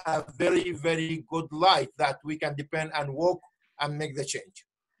 there is a very, very good light that we can depend and walk and make the change.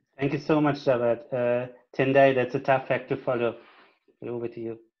 Thank you so much, Jabbar. Tendayi, that's a tough act to follow. Over to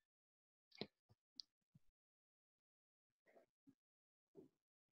you.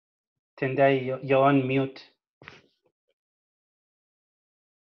 Tendayi, you're on mute.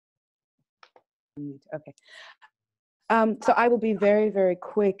 Okay. So I will be very, very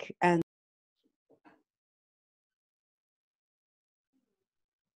quick and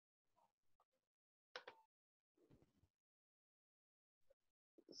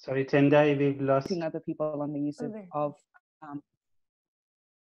sorry, Tendayi, we've lost other people on the use of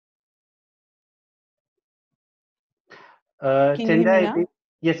can you hear me now?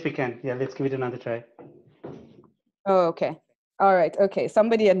 Yes, we can. Yeah, let's give it another try. Oh, okay. All right. Okay.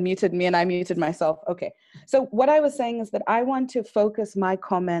 Somebody unmuted me and I muted myself. Okay. So what I was saying is that I want to focus my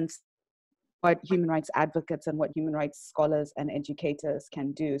comments on what human rights advocates and what human rights scholars and educators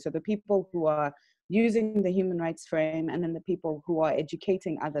can do. So the people who are using the human rights frame and then the people who are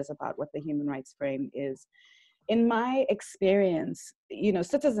educating others about what the human rights frame is. In my experience,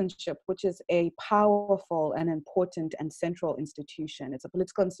 citizenship, which is a powerful and important and central institution, it's a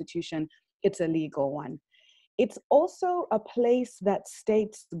political institution, it's a legal one. It's also a place that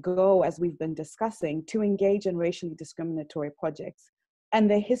states go, as we've been discussing, to engage in racially discriminatory projects. And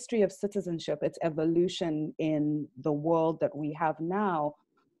the history of citizenship, its evolution in the world that we have now,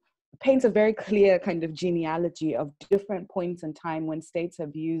 paints a very clear kind of genealogy of different points in time when states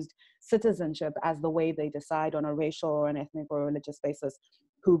have used citizenship as the way they decide on a racial or an ethnic or religious basis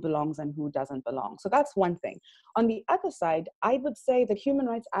who belongs and who doesn't belong. So that's one thing. On the other side, I would say that human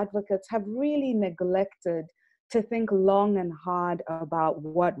rights advocates have really neglected to think long and hard about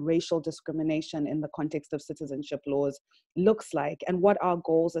what racial discrimination in the context of citizenship laws looks like and what our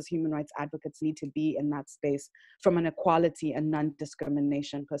goals as human rights advocates need to be in that space from an equality and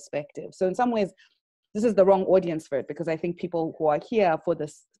non-discrimination perspective. So in some ways, this is the wrong audience for it because I think people who are here for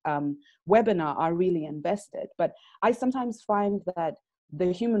this webinar are really invested. But I sometimes find that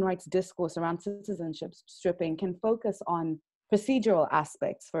the human rights discourse around citizenship stripping can focus on procedural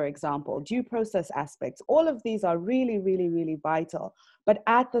aspects, for example, due process aspects. All of these are really, really, really vital. But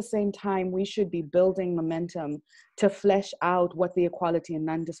at the same time, we should be building momentum to flesh out what the equality and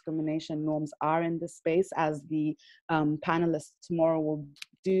non-discrimination norms are in this space, as the panelists tomorrow will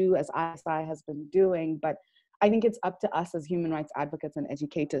do, as ISI has been doing. But I think it's up to us as human rights advocates and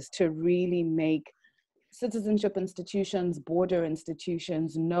educators to really make citizenship institutions, border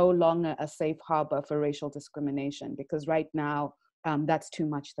institutions, no longer a safe harbor for racial discrimination, because right now that's too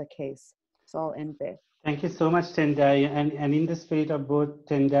much the case. So I'll end there. Thank you so much, Tendayi. And in the spirit of both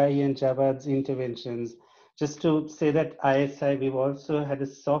Tendayi and Jabbar's interventions, just to say that ISI, we've also had a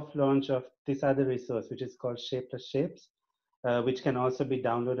soft launch of this other resource, which is called Shapeless Shapes, which can also be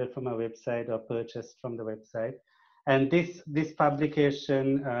downloaded from our website or purchased from the website. And this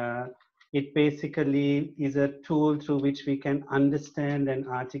publication It basically is a tool through which we can understand and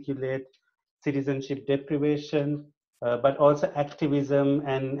articulate citizenship deprivation, but also activism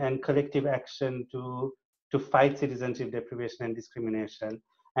and collective action to fight citizenship deprivation and discrimination.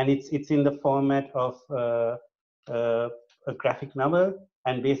 And it's in the format of a graphic novel.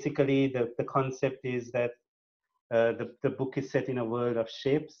 And basically the concept is that the book is set in a world of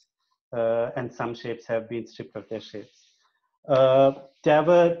shapes, and some shapes have been stripped of their shapes. There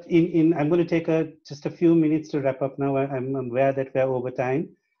were I'm going to take just a few minutes to wrap up now. I'm aware that we're over time,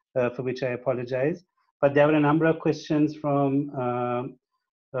 for which I apologize. But there were a number of questions from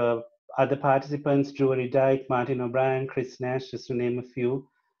other participants, Drury Dyke, Martin O'Brien, Chris Nash, just to name a few,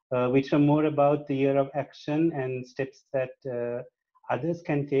 which are more about the year of action and steps that others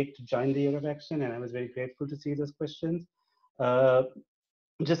can take to join the year of action. And I was very grateful to see those questions.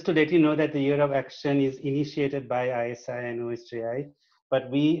 Just to let you know that the year of action is initiated by ISI and OSJI, but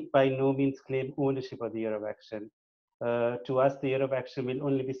we by no means claim ownership of the year of action. To us, the year of action will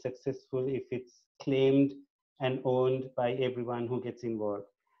only be successful if it's claimed and owned by everyone who gets involved.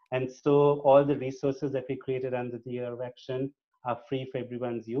 And so all the resources that we created under the year of action are free for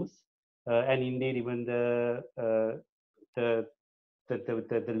everyone's use. And indeed, even the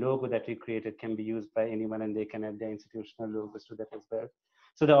logo that we created can be used by anyone, and they can add their institutional logos to that as well.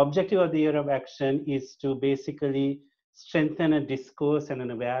 So the objective of the year of action is to basically strengthen a discourse and an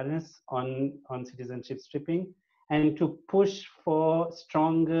awareness on citizenship stripping, and to push for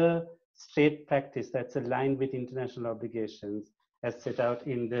stronger state practice that's aligned with international obligations as set out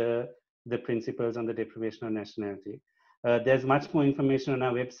in the principles on the deprivation of nationality. There's much more information on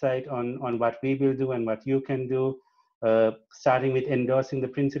our website on what we will do and what you can do, starting with endorsing the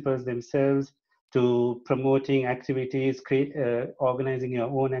principles themselves, to promoting activities, organizing your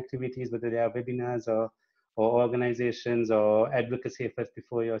own activities, whether they are webinars or organizations or advocacy efforts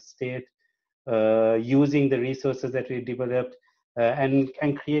before your state, using the resources that we developed, and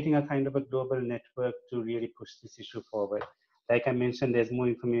creating a kind of a global network to really push this issue forward. Like I mentioned, there's more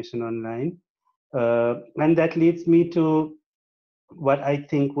information online. And that leads me to what I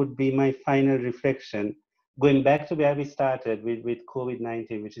think would be my final reflection. Going back to where we started with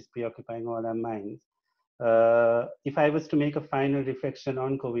COVID-19, which is preoccupying all our minds, if I was to make a final reflection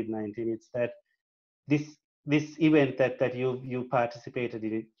on COVID-19, it's that this event that you participated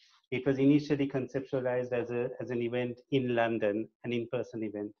in, it was initially conceptualized as an event in London, an in-person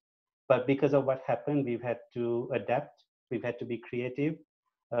event. But because of what happened, we've had to adapt, we've had to be creative.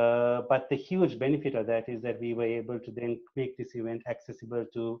 But the huge benefit of that is that we were able to then make this event accessible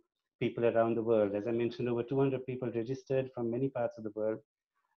to people around the world. As I mentioned, over 200 people registered from many parts of the world.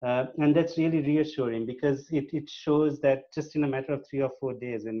 And that's really reassuring, because it shows that just in a matter of 3 or 4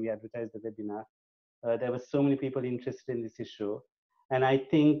 days when we advertised the webinar, there were so many people interested in this issue. And I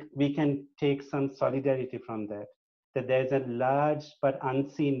think we can take some solidarity from that there's a large but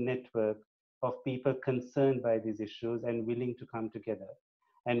unseen network of people concerned by these issues and willing to come together.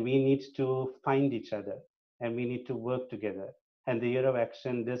 And we need to find each other, and we need to work together. And the Year of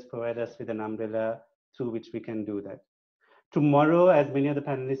Action does provide us with an umbrella through which we can do that. Tomorrow, as many of the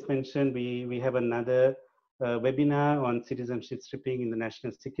panelists mentioned, we have another webinar on citizenship stripping in the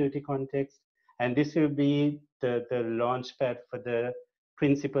national security context. And this will be the launch pad for the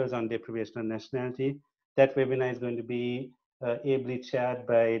principles on deprivation of nationality. That webinar is going to be ably chaired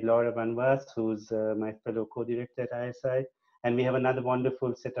by Laura Van Waas, who's my fellow co-director at ISI. And we have another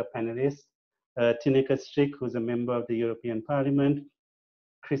wonderful set of panelists, Tineke Strik, who's a member of the European Parliament,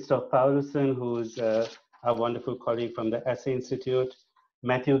 Christoph Paulussen, who's a wonderful colleague from the Assam Institute,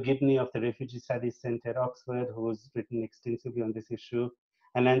 Matthew Gibney of the Refugee Studies Centre at Oxford, who's written extensively on this issue,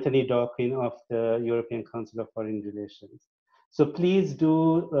 and Anthony Dawkin of the European Council of Foreign Relations. So please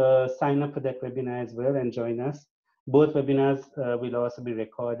do sign up for that webinar as well and join us. Both webinars will also be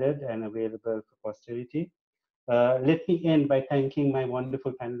recorded and available for posterity. Let me end by thanking my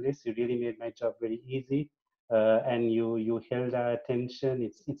wonderful panelists. You really made my job very easy, and you held our attention.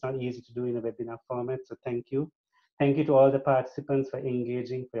 It's not easy to do in a webinar format, so thank you. Thank you to all the participants for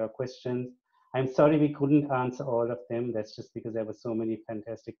engaging, for your questions. I'm sorry we couldn't answer all of them. That's just because there were so many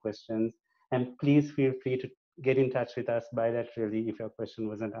fantastic questions. And please feel free to get in touch with us bilaterally if your question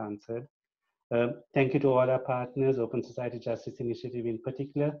wasn't answered. Thank you to all our partners, Open Society Justice Initiative in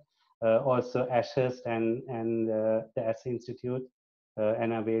particular, also Ashurst and the Assam Institute,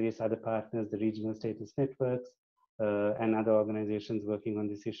 and our various other partners, the regional status networks, and other organizations working on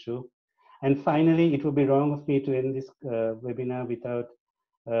this issue. And finally, it would be wrong of me to end this webinar without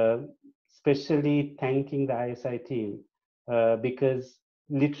especially thanking the ISI team, because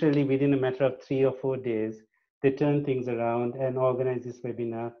literally within a matter of 3 or 4 days, they turned things around and organized this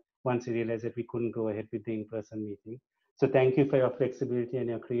webinar once we realized that we couldn't go ahead with the in-person meeting. So thank you for your flexibility and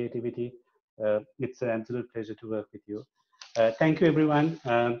your creativity. It's an absolute pleasure to work with you. Thank you, everyone,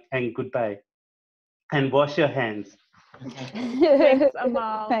 and goodbye. And wash your hands. Thanks,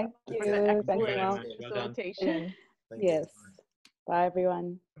 Amal, Thank for you. the Thanks, excellent Amal. facilitation. Thank you. Yes. Bye,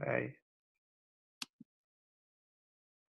 everyone. Bye.